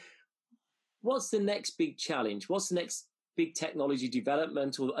 What's the next big challenge? What's the next big technology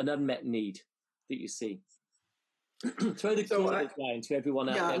development or an unmet need that you see? Throw the gauntlet down to everyone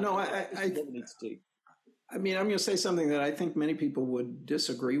out there. What we need to do. I mean, I'm going to say something that I think many people would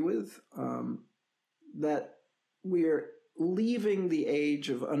disagree with, that we're leaving the age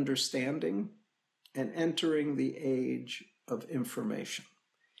of understanding and entering the age of information.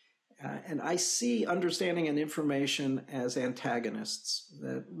 And I see understanding and information as antagonists.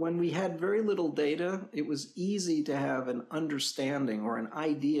 That when we had very little data, it was easy to have an understanding or an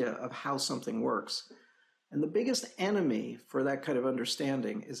idea of how something works. And the biggest enemy for that kind of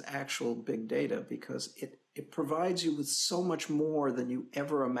understanding is actual big data, because it provides you with so much more than you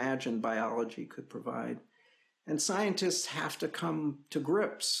ever imagined biology could provide. And scientists have to come to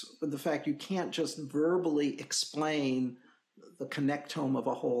grips with the fact you can't just verbally explain the connectome of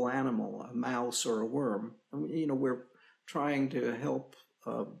a whole animal, a mouse or a worm. We're trying to help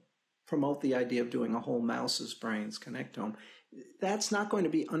promote the idea of doing a whole mouse's brain's connectome. That's not going to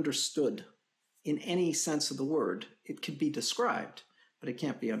be understood in any sense of the word. It could be described, but it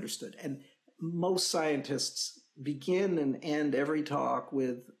can't be understood. And most scientists begin and end every talk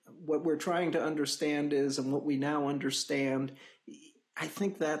with what we're trying to understand is, and what we now understand. I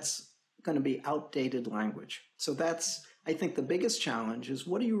think that's going to be outdated language. So that's, I think, the biggest challenge is,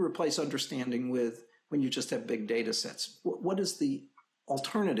 what do you replace understanding with when you just have big data sets? What is the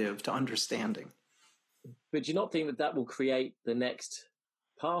alternative to understanding? But do you not think that that will create the next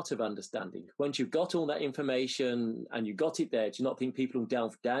part of understanding? Once you've got all that information and you got it there, do you not think people will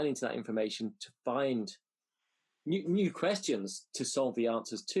delve down into that information to find new questions to solve the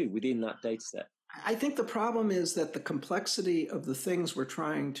answers to within that data set? I think the problem is that the complexity of the things we're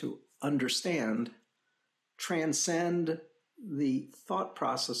trying to understand transcend the thought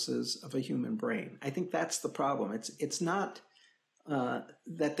processes of a human brain. I think that's the problem. It's not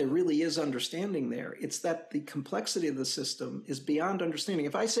that there really is understanding there. It's that the complexity of the system is beyond understanding.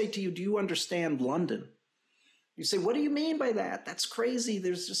 If I say to you, do you understand London? You say, what do you mean by that? That's crazy.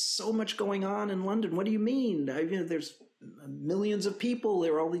 There's just so much going on in London. What do you mean? There's millions of people.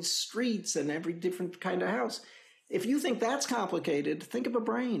 There are all these streets and every different kind of house. If you think that's complicated, think of a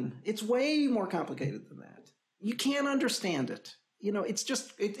brain. It's way more complicated than that. You can't understand it.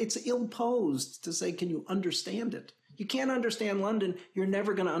 It's ill-posed to say, can you understand it? You can't understand London. You're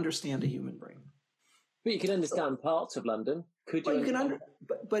never going to understand a human brain. But you can understand parts of London. Could you? Well,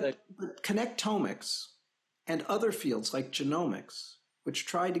 but connectomics and other fields like genomics, which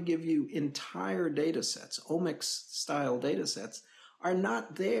try to give you entire data sets, omics-style data sets, are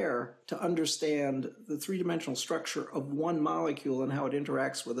not there to understand the three-dimensional structure of one molecule and how it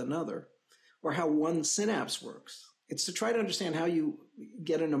interacts with another, or how one synapse works. It's to try to understand how you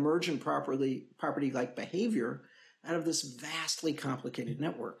get an emergent property like behavior out of this vastly complicated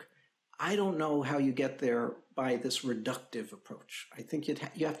network. I don't know how you get there by this reductive approach. I think you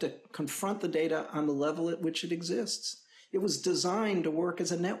have to confront the data on the level at which it exists. It was designed to work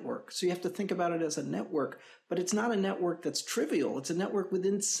as a network, so you have to think about it as a network. But it's not a network that's trivial. It's a network with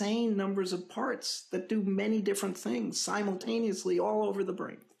insane numbers of parts that do many different things simultaneously all over the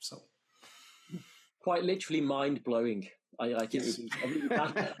brain. So, quite literally mind-blowing. I think. Yes.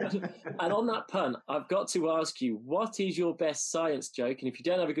 And on that pun, I've got to ask you, what is your best science joke? And if you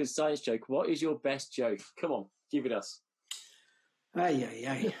don't have a good science joke, what is your best joke? Come on, give it us.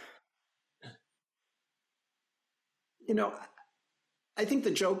 I think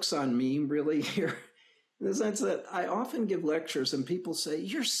the joke's on me, really, here, in the sense that I often give lectures and people say,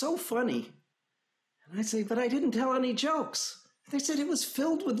 you're so funny. And I say, but I didn't tell any jokes. They said it was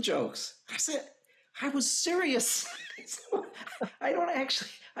filled with jokes. I said, I was serious.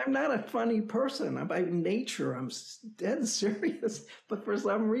 I'm not a funny person. By nature, I'm dead serious. But for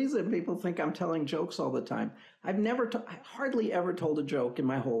some reason, people think I'm telling jokes all the time. I hardly ever told a joke in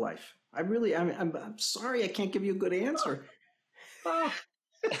my whole life. I'm sorry, I can't give you a good answer. Oh.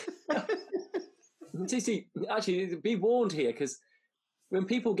 Actually, be warned here, because when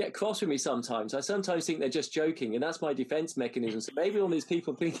people get cross with me sometimes, I sometimes think they're just joking, and that's my defense mechanism. So maybe all these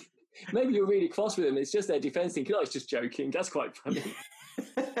people think, maybe you're really cross with them. It's just their defense thinking, oh, it's just joking. That's quite funny.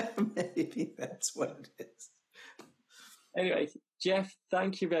 Maybe that's what it is. Anyway, Jeff,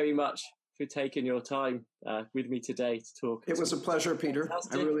 thank you very much for taking your time with me today to talk. It was a pleasure, Peter.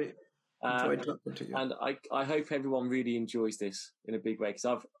 Fantastic. I really enjoyed talking to you. And I hope everyone really enjoys this in a big way,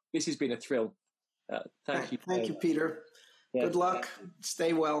 because this has been a thrill. Thank you. Thank you, Peter. Yes. Good luck.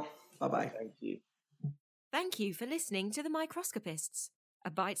 Stay well. Bye-bye. Thank you. Thank you for listening to The Microscopists, a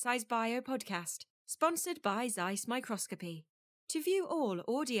bite-sized bio podcast sponsored by Zeiss Microscopy. To view all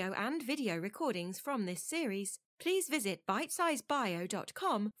audio and video recordings from this series, please visit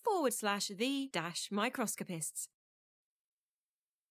bitesizebio.com/the-microscopists.